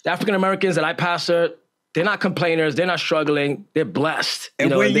the African Americans that I pastor, they're not complainers, they're not struggling, they're blessed.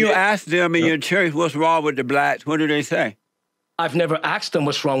 And when you ask them in your church what's wrong with the blacks, what do they say? I've never asked them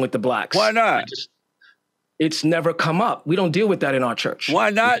what's wrong with the blacks. Why not? It's never come up. We don't deal with that in our church. Why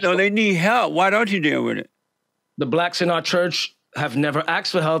not? No, they need help. Why don't you deal with it? The blacks in our church have never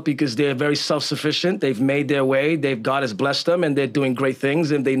asked for help because they're very self-sufficient. They've made their way. God has blessed them, and they're doing great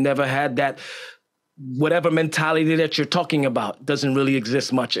things. And they never had that whatever mentality that you're talking about doesn't really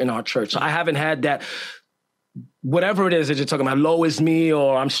exist much in our church. So I haven't had that. whatever it is that you're talking about, low is me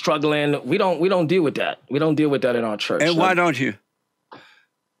or I'm struggling, we don't deal with that. We don't deal with that in our church. And why don't you?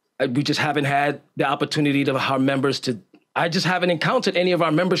 We just haven't had the opportunity to our members to. I just haven't encountered any of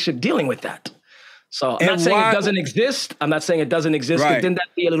our membership dealing with that. So I'm not saying it doesn't exist. I'm not saying it doesn't exist. Right. Then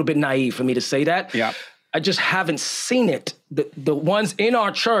that'd be a little bit naive for me to say that. Yeah. I just haven't seen it. The ones in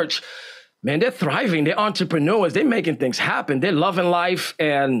our church, man, they're thriving. They're entrepreneurs. They're making things happen. They're loving life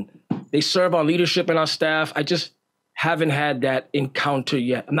and they serve our leadership and our staff. I just haven't had that encounter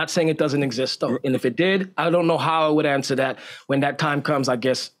yet. I'm not saying it doesn't exist though. And if it did, I don't know how I would answer that. When that time comes, I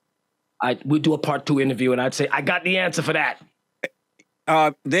guess we'd do a part 2 interview and I'd say, I got the answer for that.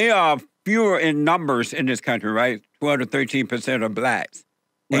 They are fewer in numbers in this country, right? 12 to 13% are blacks.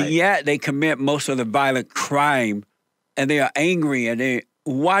 Right. And yet they commit most of the violent crime and they are angry. And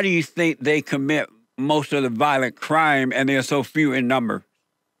why do you think they commit most of the violent crime and they're so few in number?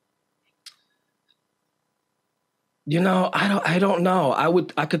 You know, I don't know.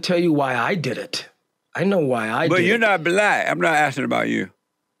 I could tell you why I did it. I know why I did it. But you're not black. I'm not asking about you.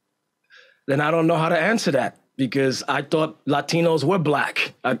 Then I don't know how to answer that because I thought Latinos were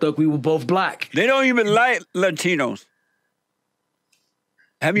black. I thought we were both black. They don't even like Latinos.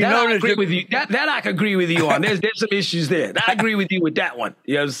 Have you That I noticed? agree with you. That I could agree with you on. There's some issues there. I agree with you with that one.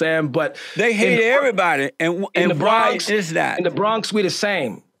 You know what I'm saying? But They hate everybody. And the Bronx, why is that? in the Bronx, we're the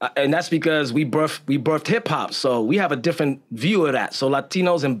same. And that's because we birthed hip hop. So we have a different view of that. So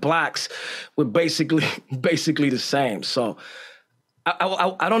Latinos and blacks were basically the same. So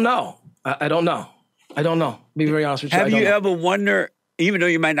I don't know. I don't know. I don't know. Be very honest with you. Have you ever wondered, even though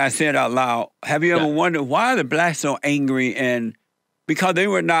you might not say it out loud, have you ever wondered why are the blacks so angry? And because they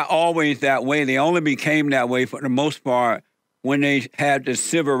were not always that way. They only became that way for the most part when they had the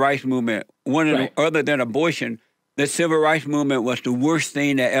civil rights movement. Other than abortion, the civil rights movement was the worst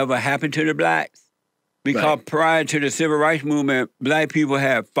thing that ever happened to the blacks. Because prior to the civil rights movement, black people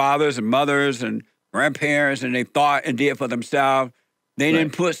had fathers and mothers and grandparents, and they thought and did for themselves. They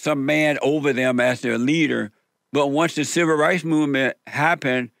didn't put some man over them as their leader. But once the civil rights movement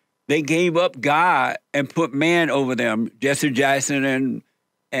happened, they gave up God and put man over them, Jesse Jackson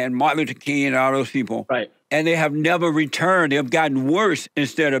and Martin Luther King and all those people. Right. And they have never returned. They've gotten worse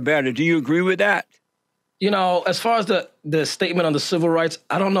instead of better. Do you agree with that? You know, as far as the statement on the civil rights,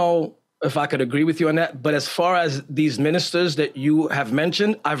 I don't know if I could agree with you on that. But as far as these ministers that you have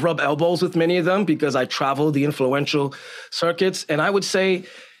mentioned, I've rubbed elbows with many of them because I travel the influential circuits. And I would say,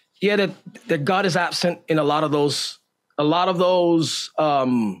 yeah, that God is absent in a lot of those,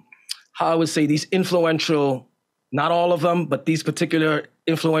 how I would say these influential, not all of them, but these particular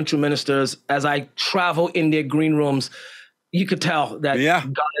influential ministers, as I travel in their green rooms, you could tell that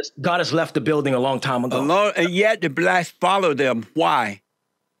God has left the building a long time ago. And yet the blacks follow them. Why?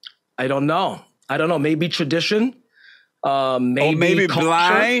 I don't know. Maybe tradition. Maybe culture,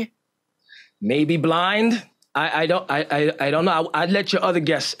 blind. Maybe blind. I don't know. I'd let your other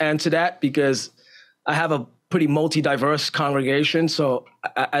guests answer that because I have a pretty multi-diverse congregation, so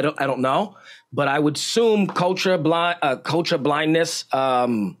I don't know. But I would assume culture blindness,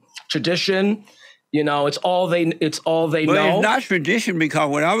 tradition. You know, it's all they know. It's not tradition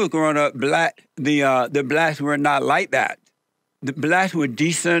because when I was growing up, the blacks were not like that. The blacks were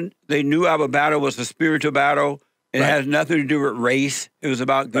decent. They knew our battle was a spiritual battle. It has nothing to do with race. It was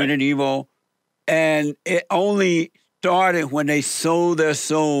about good and evil. And it only started when they sold their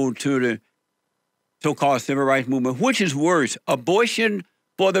soul to the so-called civil rights movement. Which is worse, abortion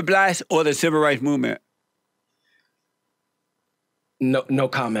for the blacks or the civil rights movement? No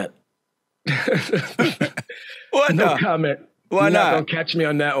comment. What? No comment. Why You're not? Gonna catch me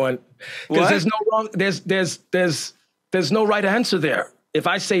on that one because there's no wrong. There's no right answer there. If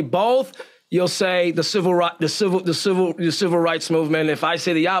I say both, you'll say the civil rights movement. If I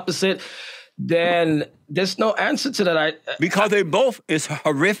say the opposite, then there's no answer to that. Because they both is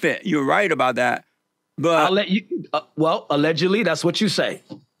horrific. You're right about that. But I'll let you. Well, allegedly, that's what you say.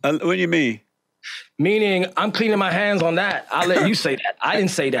 what do you mean? Meaning, I'm cleaning my hands on that. I'll let you say that. I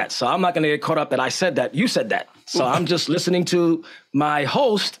didn't say that, so I'm not going to get caught up that I said that. You said that. So I'm just listening to my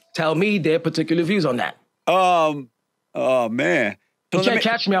host tell me their particular views on that. Oh, man. So You can't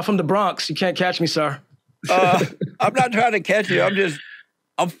catch me. I'm from the Bronx. You can't catch me, sir. I'm not trying to catch you.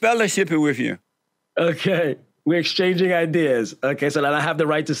 I'm fellowshipping with you. Okay. We're exchanging ideas. Okay, so then I have the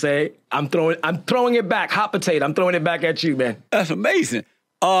right to say, I'm throwing it back. Hot potato. I'm throwing it back at you, man. That's amazing.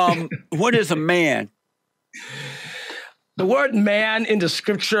 What is a man? The word man in the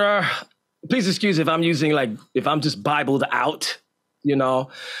scripture, please excuse if I'm if I'm just Bibled out, you know.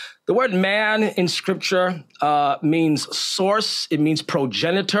 The word man in scripture means source. It means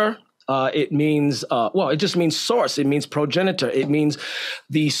progenitor. It means, it just means source. It means progenitor. It means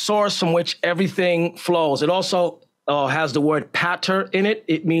the source from which everything flows. It also has the word pater in it.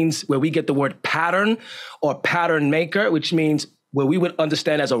 It means where we get the word pattern or pattern maker, which means where we would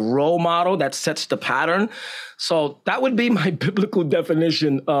understand as a role model that sets the pattern. So that would be my biblical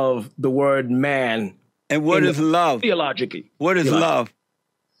definition of the word man. And what is love? Theologically. What is love?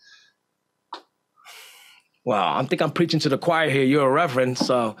 Wow, I think I'm preaching to the choir here. You're a reverend,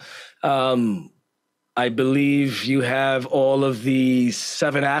 so I believe you have all of the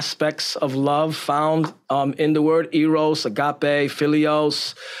 7 aspects of love found in the word: eros, agape,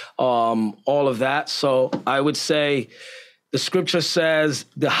 philios, all of that. So I would say the scripture says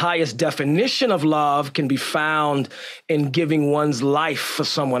the highest definition of love can be found in giving one's life for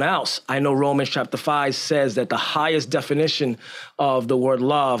someone else. I know Romans chapter 5 says that the highest definition of the word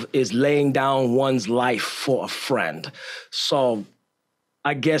love is laying down one's life for a friend. So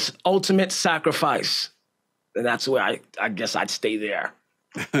I guess ultimate sacrifice. And that's where I guess I'd stay there.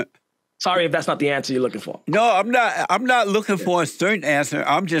 Sorry if that's not the answer you're looking for. No, I'm not looking for a certain answer.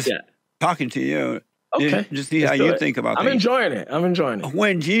 I'm just talking to you. Okay. Just see how you think about I'm things. enjoying it. I'm enjoying it.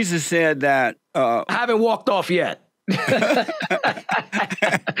 When Jesus said that... I haven't walked off yet. I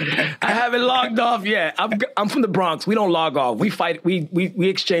haven't logged off yet. I'm from the Bronx. We don't log off. We fight. We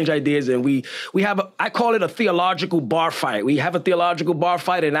exchange ideas, and we have. I call it a theological bar fight. We have a theological bar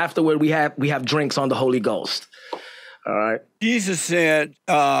fight, and afterward we have drinks on the Holy Ghost. All right. Jesus said,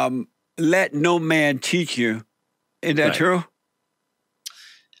 "Let no man teach you." Is that true?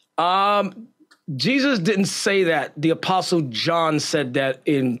 Jesus didn't say that. The Apostle John said that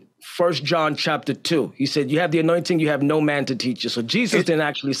in 1 John chapter 2. He said, you have the anointing, you have no man to teach you. So Jesus didn't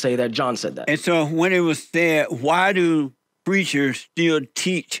actually say that. John said that. And so when it was said, why do preachers still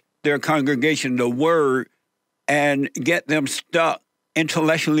teach their congregation the word and get them stuck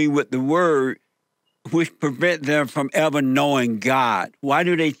intellectually with the word, which prevent them from ever knowing God? Why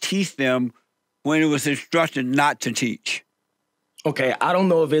do they teach them when it was instructed not to teach? Okay, I don't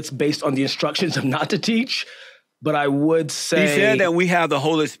know if it's based on the instructions of not to teach, but I would say... He said that we have the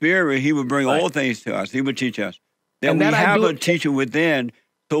Holy Spirit. He would bring all things to us. He would teach us. That we have a teacher within.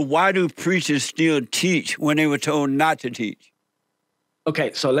 So why do preachers still teach when they were told not to teach?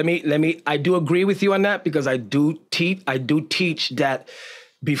 Okay, so let me, I do agree with you on that, because I do teach that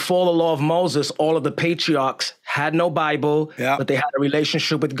before the law of Moses, all of the patriarchs had no Bible, but they had a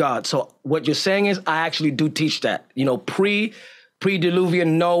relationship with God. So what you're saying is I actually do teach that. You know,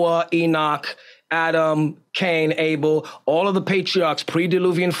 pre-Diluvian Noah, Enoch, Adam, Cain, Abel, all of the patriarchs,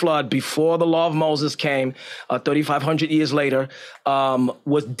 pre-Diluvian flood, before the law of Moses came, 3,500 years later,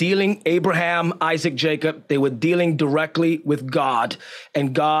 was dealing, Abraham, Isaac, Jacob, they were dealing directly with God,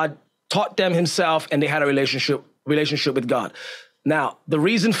 and God taught them himself, and they had a relationship with God. Now, the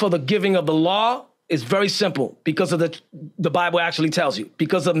reason for the giving of the law is very simple, because of the Bible actually tells you,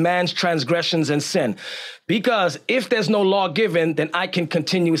 because of man's transgressions and sin. Because if there's no law given, then I can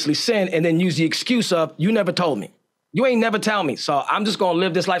continuously sin and then use the excuse of, you never told me. You ain't never tell me. So I'm just going to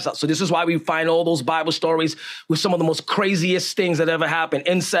live this lifestyle. So this is why we find all those Bible stories with some of the most craziest things that ever happened,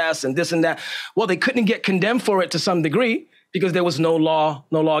 incest and this and that. Well, they couldn't get condemned for it to some degree because there was no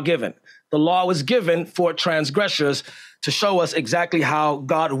law given. The law was given for transgressors to show us exactly how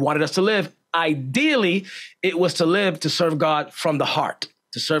God wanted us to live. Ideally, it was to live to serve God from the heart,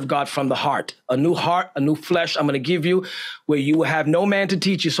 A new heart, a new flesh I'm going to give you where you will have no man to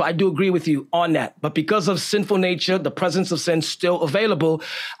teach you. So I do agree with you on that. But because of sinful nature, the presence of sin still available,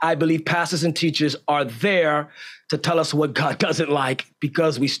 I believe pastors and teachers are there to tell us what God doesn't like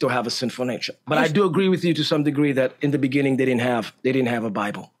because we still have a sinful nature. But I do agree with you to some degree that in the beginning they didn't have a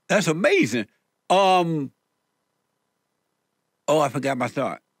Bible. That's amazing. I forgot my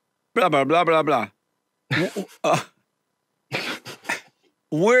thought. Blah, blah, blah, blah, blah.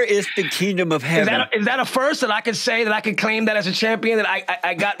 Where is the kingdom of heaven? Is that a first that I can say, that I can claim that as a champion, that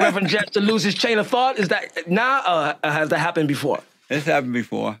I got Reverend Jess to lose his chain of thought? Is that has that happened before? It's happened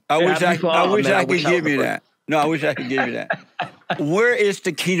before. I wish I could give you that. No, I wish I could give you that. Where is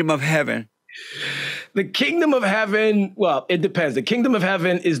the kingdom of heaven? The kingdom of heaven, well, it depends. The kingdom of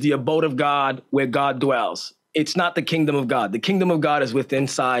heaven is the abode of God where God dwells. It's not the kingdom of God. The kingdom of God is within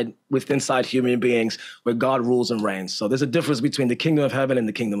inside human beings where God rules and reigns. So there's a difference between the kingdom of heaven and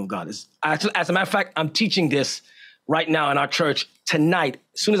the kingdom of God. As a matter of fact, I'm teaching this right now in our church tonight.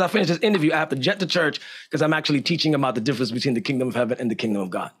 As soon as I finish this interview, I have to jet to church because I'm actually teaching about the difference between the kingdom of heaven and the kingdom of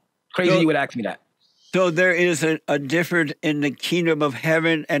God. Crazy you would ask me that. So there is a difference in the kingdom of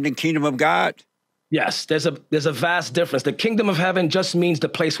heaven and the kingdom of God? Yes, there's a vast difference. The kingdom of heaven just means the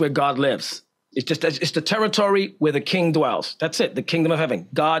place where God lives. It's the territory where the king dwells. That's it. The kingdom of heaven.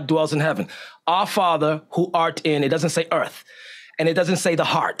 God dwells in heaven. Our Father who art in, it doesn't say earth, and it doesn't say the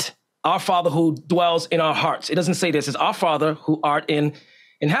heart. Our Father who dwells in our hearts. It doesn't say this. It's our Father who art in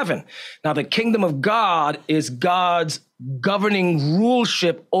heaven. Now, the kingdom of God is God's governing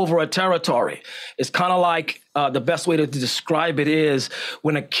ruleship over a territory. It's kind of like the best way to describe it is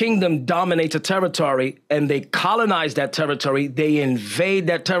when a kingdom dominates a territory and they colonize that territory, they invade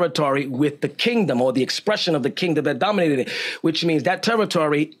that territory with the kingdom or the expression of the kingdom that dominated it, which means that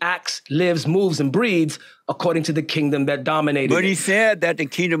territory acts, lives, moves, and breeds according to the kingdom that dominated it. But he said that the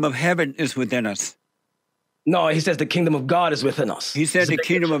kingdom of heaven is within us. No, he says the kingdom of God is within us. He said the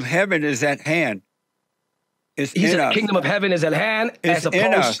kingdom of heaven is at hand. He said the kingdom of heaven is at hand as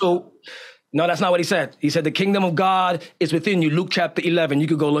opposed to... No, that's not what he said. He said the kingdom of God is within you. Luke chapter 11. You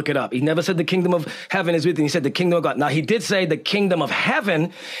could go look it up. He never said the kingdom of heaven is within you. He said the kingdom of God. Now, he did say the kingdom of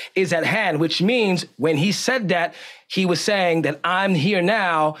heaven is at hand, which means when he said that, he was saying that I'm here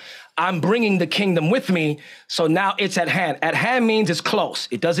now. I'm bringing the kingdom with me. So now it's at hand. At hand means it's close.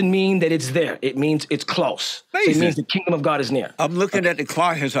 It doesn't mean that it's there. It means it's close. So it means the kingdom of God is near. I'm looking at the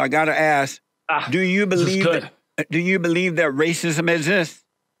clock here, so I got to ask, do you believe that racism exists?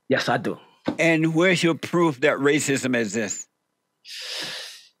 Yes, I do. And where's your proof that racism exists?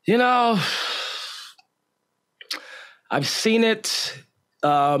 You know, I've seen it.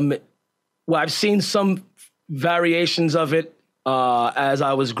 I've seen some variations of it as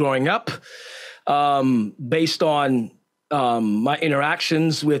I was growing up, based on my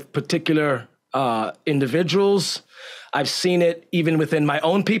interactions with particular individuals. I've seen it even within my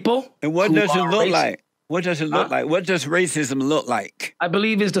own people. And what does it look like? What does it look like? What does racism look like? I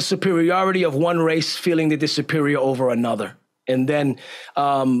believe it's the superiority of one race feeling that they're superior over another. And then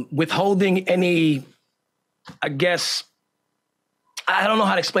withholding any, I guess, I don't know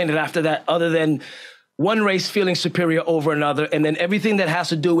how to explain it after that, other than one race feeling superior over another, and then everything that has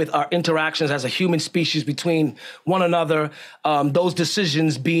to do with our interactions as a human species between one another, those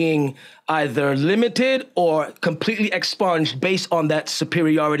decisions being either limited or completely expunged based on that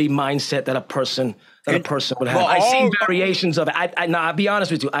superiority mindset that a person would have. I've seen variations of it. Now, I'll be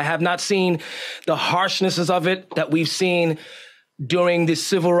honest with you, I have not seen the harshnesses of it that we've seen during the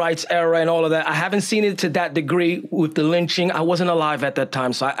civil rights era and all of that. I haven't seen it to that degree with the lynching. I wasn't alive at that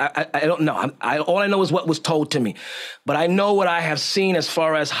time, so I don't know. All I know is what was told to me. But I know what I have seen as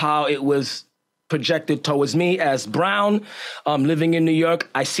far as how it was projected towards me as brown, living in New York.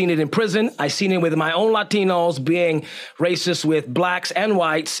 I seen it in prison. I seen it with my own Latinos being racist with blacks and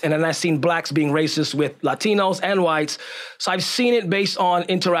whites, and then I seen blacks being racist with Latinos and whites. So I've seen it based on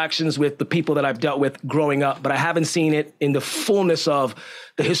interactions with the people that I've dealt with growing up, but I haven't seen it in the fullness of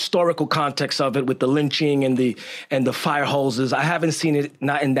the historical context of it with the lynching and the fire hoses. I haven't seen it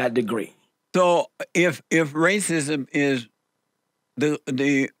not in that degree. So if racism is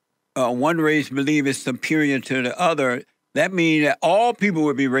the one race believe is superior to the other, that means that all people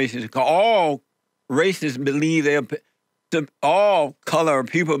would be racist. Because all races believe all color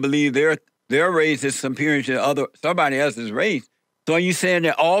people believe their race is superior to somebody else's race. So are you saying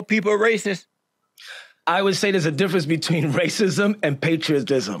that all people are racist? I would say there's a difference between racism and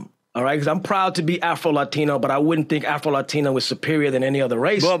patriotism. All right, because I'm proud to be Afro-Latino, but I wouldn't think Afro-Latino is superior than any other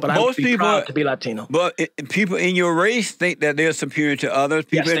race. But I would be proud to be Latino. But people in your race think that they're superior to others.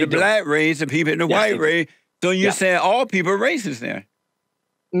 People in the black race and people in the white race. So you're saying all people are racist there?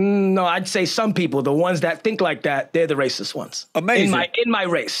 No, I'd say some people, the ones that think like that, they're the racist ones. Amazing. In my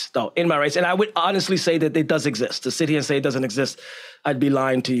race, though, in my race. And I would honestly say that it does exist. To sit here and say it doesn't exist, I'd be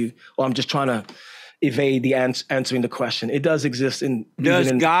lying to you. Or I'm just trying to evade the answering the question. It does exist.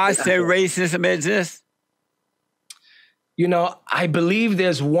 Does God say racism exists? You know, I believe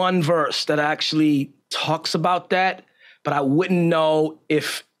there's one verse that actually talks about that, but I wouldn't know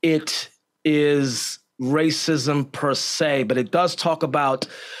if it is racism per se, but it does talk about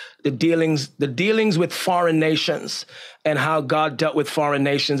the dealings with foreign nations and how God dealt with foreign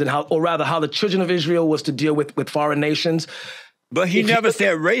nations and how the children of Israel was to deal with foreign nations. But he never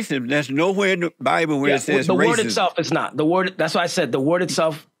said racism. There's nowhere in the Bible where it says the racism. Word itself is not. That's why I said the word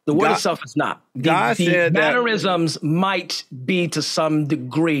itself is not. God said the mannerisms might be to some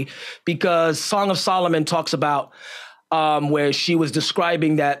degree, because Song of Solomon talks about where she was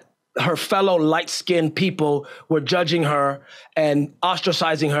describing that her fellow light-skinned people were judging her and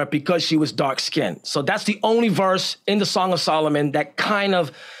ostracizing her because she was dark-skinned. So that's the only verse in the Song of Solomon that kind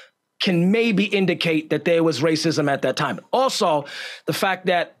of can maybe indicate that there was racism at that time. Also, the fact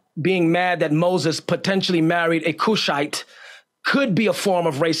that being mad that Moses potentially married a Cushite could be a form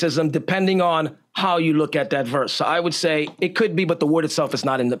of racism depending on how you look at that verse. So I would say it could be, but the word itself is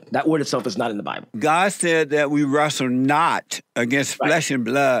not in that word itself is not in the Bible. God said that we wrestle not against flesh and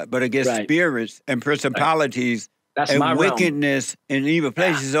blood, but against spirits and principalities That's and my realm. wickedness in evil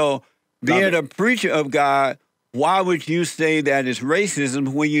places. So being a preacher of God, why would you say that it's racism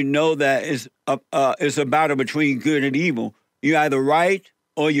when you know that it's a battle between good and evil? You're either right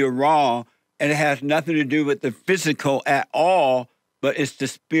or you're wrong, and it has nothing to do with the physical at all, but it's the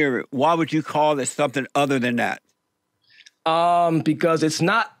spirit. Why would you call it something other than that? Because it's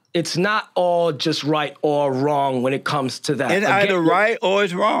not all just right or wrong when it comes to that. It's either right or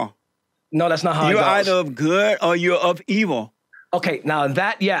it's wrong. No, that's not how it goes. You're either of good or you're of evil. Okay, now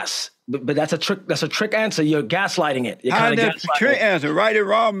that, yes, but that's a trick. That's a trick answer. You're gaslighting it. You're How does trick answer? Right and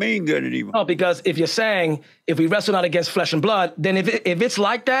wrong mean good and evil? No, because if you're saying if we wrestle not against flesh and blood, then if it's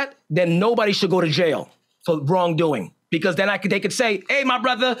like that, then nobody should go to jail for wrongdoing. Because then they could say, hey, my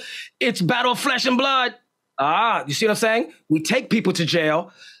brother, it's battle of flesh and blood. You see what I'm saying? We take people to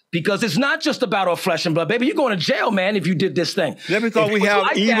jail because it's not just a battle of flesh and blood. Baby, you're going to jail, man, if you did this thing. That's because we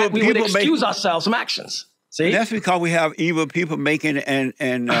have evil people. We would excuse ourselves from actions. See? That's because we have evil people making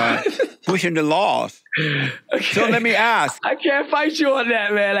and pushing the laws. Okay. So let me ask. I can't fight you on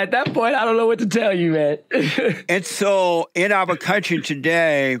that, man. At that point, I don't know what to tell you, man. And so in our country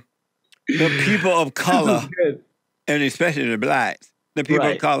today, the people of color, and especially the blacks, the people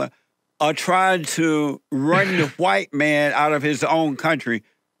of color, are trying to run the white man out of his own country.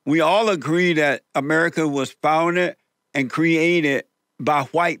 We all agree that America was founded and created by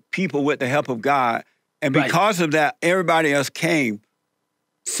white people with the help of God. And because of that, everybody else came.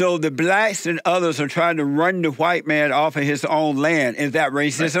 So the blacks and others are trying to run the white man off of his own land. Is that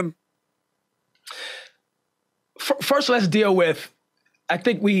racism? First, let's deal with, I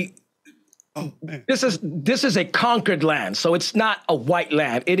think this is a conquered land. So it's not a white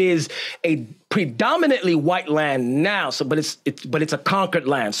land. It is a predominantly white land now. So, but it's a conquered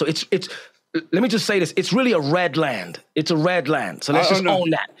land. So it's let me just say this. It's really a red land. It's a red land. So let's just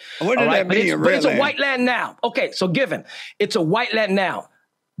own that. What does that mean, but it's a white land now. Okay, so given it's a white land now,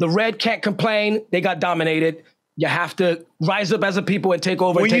 the red can't complain. They got dominated. You have to rise up as a people and take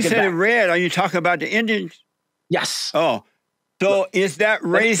over. When and take you say it back. red, are you talking about the Indians? Yes. Oh, so is that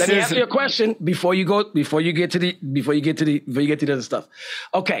racism? Let me answer your question before you get to the other stuff.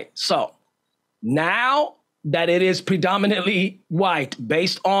 Okay, so now that it is predominantly white,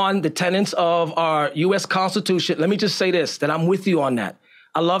 based on the tenets of our U.S. Constitution, let me just say this, that I'm with you on that.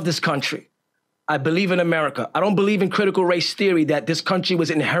 I love this country. I believe in America. I don't believe in critical race theory that this country was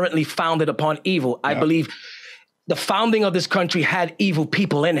inherently founded upon evil. I believe the founding of this country had evil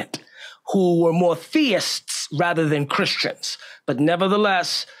people in it who were more theists rather than Christians. But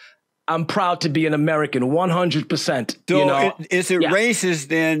nevertheless, I'm proud to be an American, 100%. So is it racist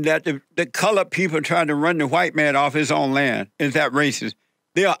then that the colored people are trying to run the white man off his own land? Is that racist?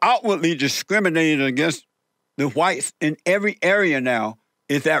 They are outwardly discriminating against the whites in every area now.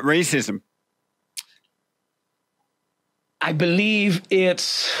 Is that racism? I believe I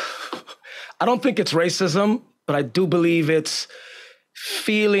don't think it's racism, but I do believe it's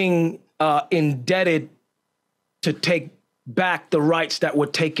feeling indebted to take back the rights that were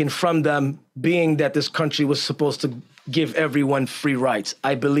taken from them, being that this country was supposed to give everyone free rights.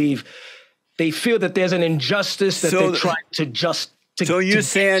 I believe they feel that there's an injustice that they're trying to get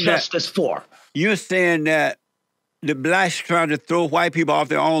justice for. You're saying that the blacks trying to throw white people off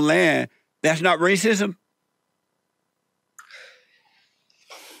their own land, that's not racism?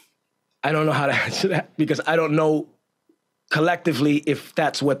 I don't know how to answer that because I don't know collectively if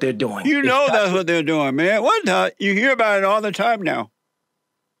that's what they're doing. You know that's what they're doing, man. You hear about it all the time now.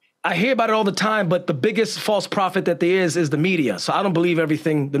 I hear about it all the time, but the biggest false prophet that there is the media. So I don't believe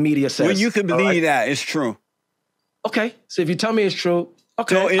everything the media says. Well, you can believe that. It's true. Okay. So if you tell me it's true,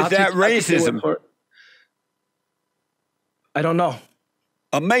 okay. So is that racism? I don't know.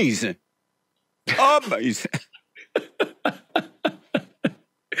 Amazing. Amazing.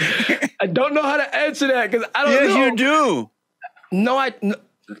 I don't know how to answer that because I don't know. Yes, you do. No,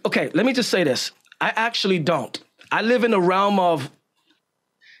 okay, let me just say this. I actually don't. I live in the realm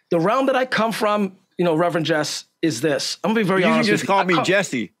that I come from, Reverend Jess, is this. I'm going to be very honest with you. You can just call me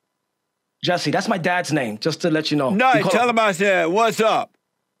Jesse. Jesse, that's my dad's name, just to let you know. No, tell him I said, what's up?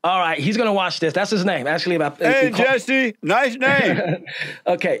 All right, he's going to watch this. That's his name. Actually, hey, Jesse, nice name.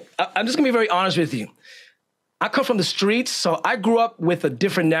 Okay, I'm just going to be very honest with you. I come from the streets, so I grew up with a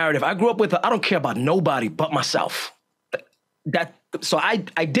different narrative. I grew up with I don't care about nobody but myself. So I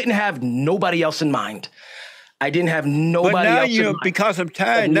didn't have nobody else in mind. I didn't have nobody else in mind. Because of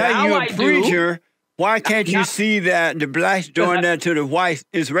time, now you're a preacher. Why can't you see that the blacks doing that to the whites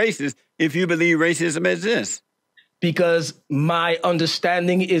is racist if you believe racism exists? Because my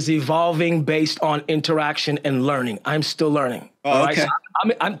understanding is evolving based on interaction and learning. I'm still learning. Oh, okay. So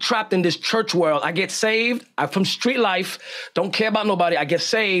I'm trapped in this church world. I get saved. I'm from street life. Don't care about nobody. I get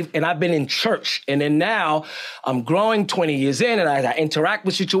saved, and I've been in church. And then now I'm growing 20 years in, and I interact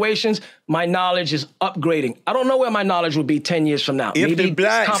with situations. My knowledge is upgrading. I don't know where my knowledge will be 10 years from now. Maybe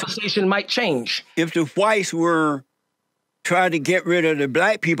this conversation might change. If the whites were trying to get rid of the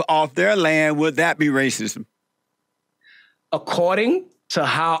black people off their land, would that be racism? According to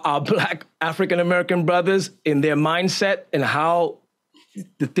how our black African-American brothers in their mindset and how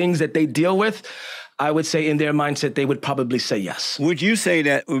the things that they deal with, I would say in their mindset, they would probably say yes. Would you say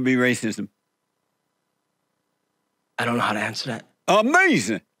that would be racism? I don't know how to answer that.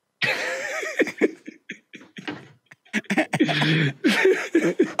 Amazing.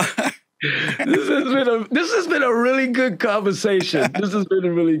 This has been a really good conversation. This has been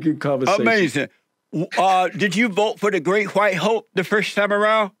a really good conversation. Amazing. Did you vote for the Great White Hope the first time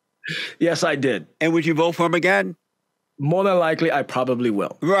around? Yes, I did. And would you vote for him again? More than likely, I probably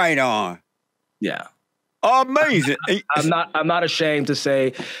will. Right on. Yeah. Amazing. I'm not ashamed to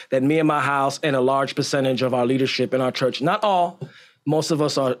say that me and my house and a large percentage of our leadership in our church, not all, most of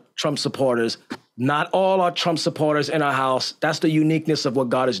us are Trump supporters. Not all are Trump supporters in our house. That's the uniqueness of what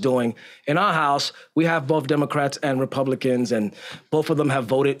God is doing. In our house, we have both Democrats and Republicans, and both of them have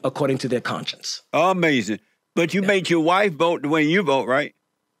voted according to their conscience. Amazing. But you made your wife vote the way you vote, right?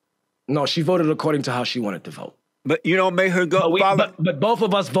 No, she voted according to how she wanted to vote. But you don't make her go follow? But both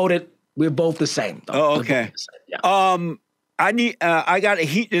of us voted. We're both the same. Oh, okay. Yeah. I got to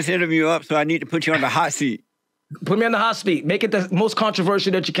heat this interview up, so I need to put you on the hot seat. Put me on the hot seat. Make it the most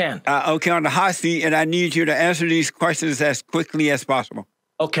controversial that you can. Okay, on the hot seat, and I need you to answer these questions as quickly as possible.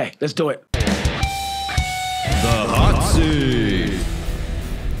 Okay, let's do it. The hot seat.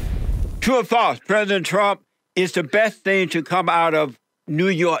 True or false? President Trump is the best thing to come out of New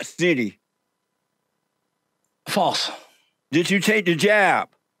York City. False. Did you take the jab?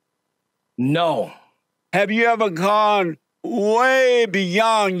 No. Have you ever gone way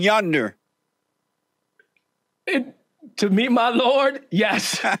beyond yonder? To meet my Lord?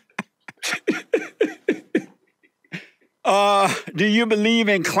 Yes. Do you believe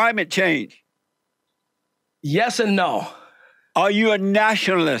in climate change? Yes and no. Are you a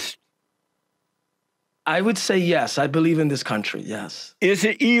nationalist? I would say yes. I believe in this country, yes. Is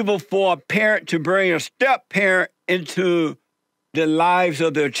it evil for a parent to bring a step-parent into the lives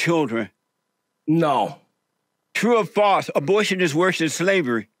of their children? No. True or false? Abortion is worse than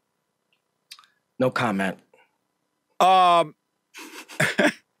slavery. No comment. You're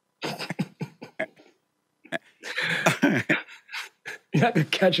not gonna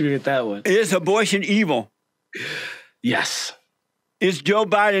catch me with that one. Is abortion evil? Yes. Is Joe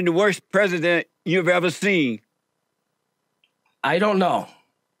Biden the worst president you've ever seen? I don't know.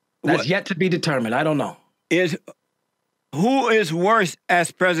 That's yet to be determined. I don't know. Who is worse as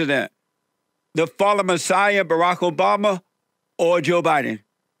president? The fallen Messiah, Barack Obama, or Joe Biden?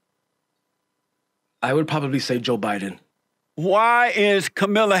 I would probably say Joe Biden. Why is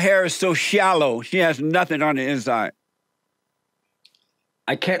Kamala Harris so shallow? She has nothing on the inside.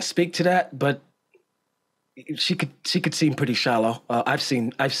 I can't speak to that, but she could seem pretty shallow. I've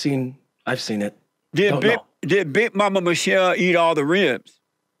seen it. Did Big Mama Michelle eat all the ribs?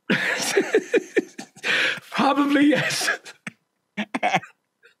 Probably yes.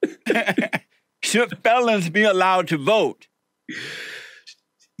 Should felons be allowed to vote?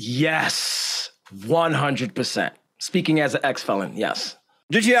 Yes, 100%. Speaking as an ex-felon, yes.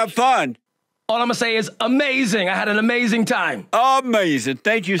 Did you have fun? All I'm gonna say is amazing. I had an amazing time. Amazing.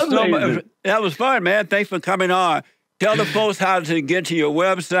 Thank you so much. That was fun, man. Thanks for coming on. Tell the folks how to get to your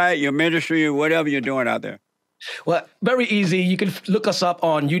website, your ministry, or whatever you're doing out there. Well, very easy. You can look us up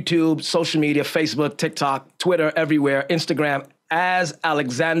on YouTube, social media, Facebook, TikTok, Twitter, everywhere, Instagram, as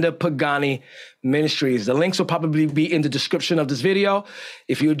Alexander Pagani Ministries. The links will probably be in the description of this video.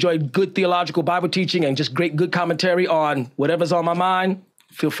 If you enjoyed good theological Bible teaching and just good commentary on whatever's on my mind,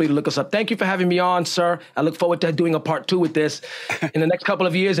 feel free to look us up. Thank you for having me on, sir. I look forward to doing a part 2 with this in the next couple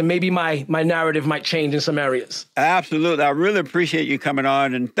of years, and maybe my narrative might change in some areas. Absolutely. I really appreciate you coming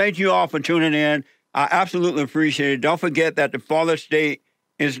on, and thank you all for tuning in. I absolutely appreciate it. Don't forget that The Fallen State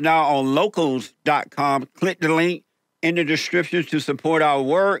is now on locals.com. Click the link in the description to support our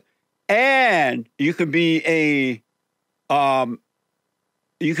work, and you can be a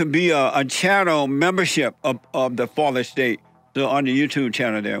channel membership of The Fallen State. So on the YouTube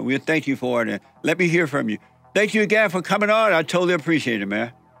channel there. We thank you for it. And let me hear from you. Thank you again for coming on. I totally appreciate it,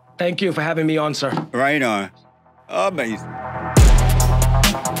 man. Thank you for having me on, sir. Right on. Amazing.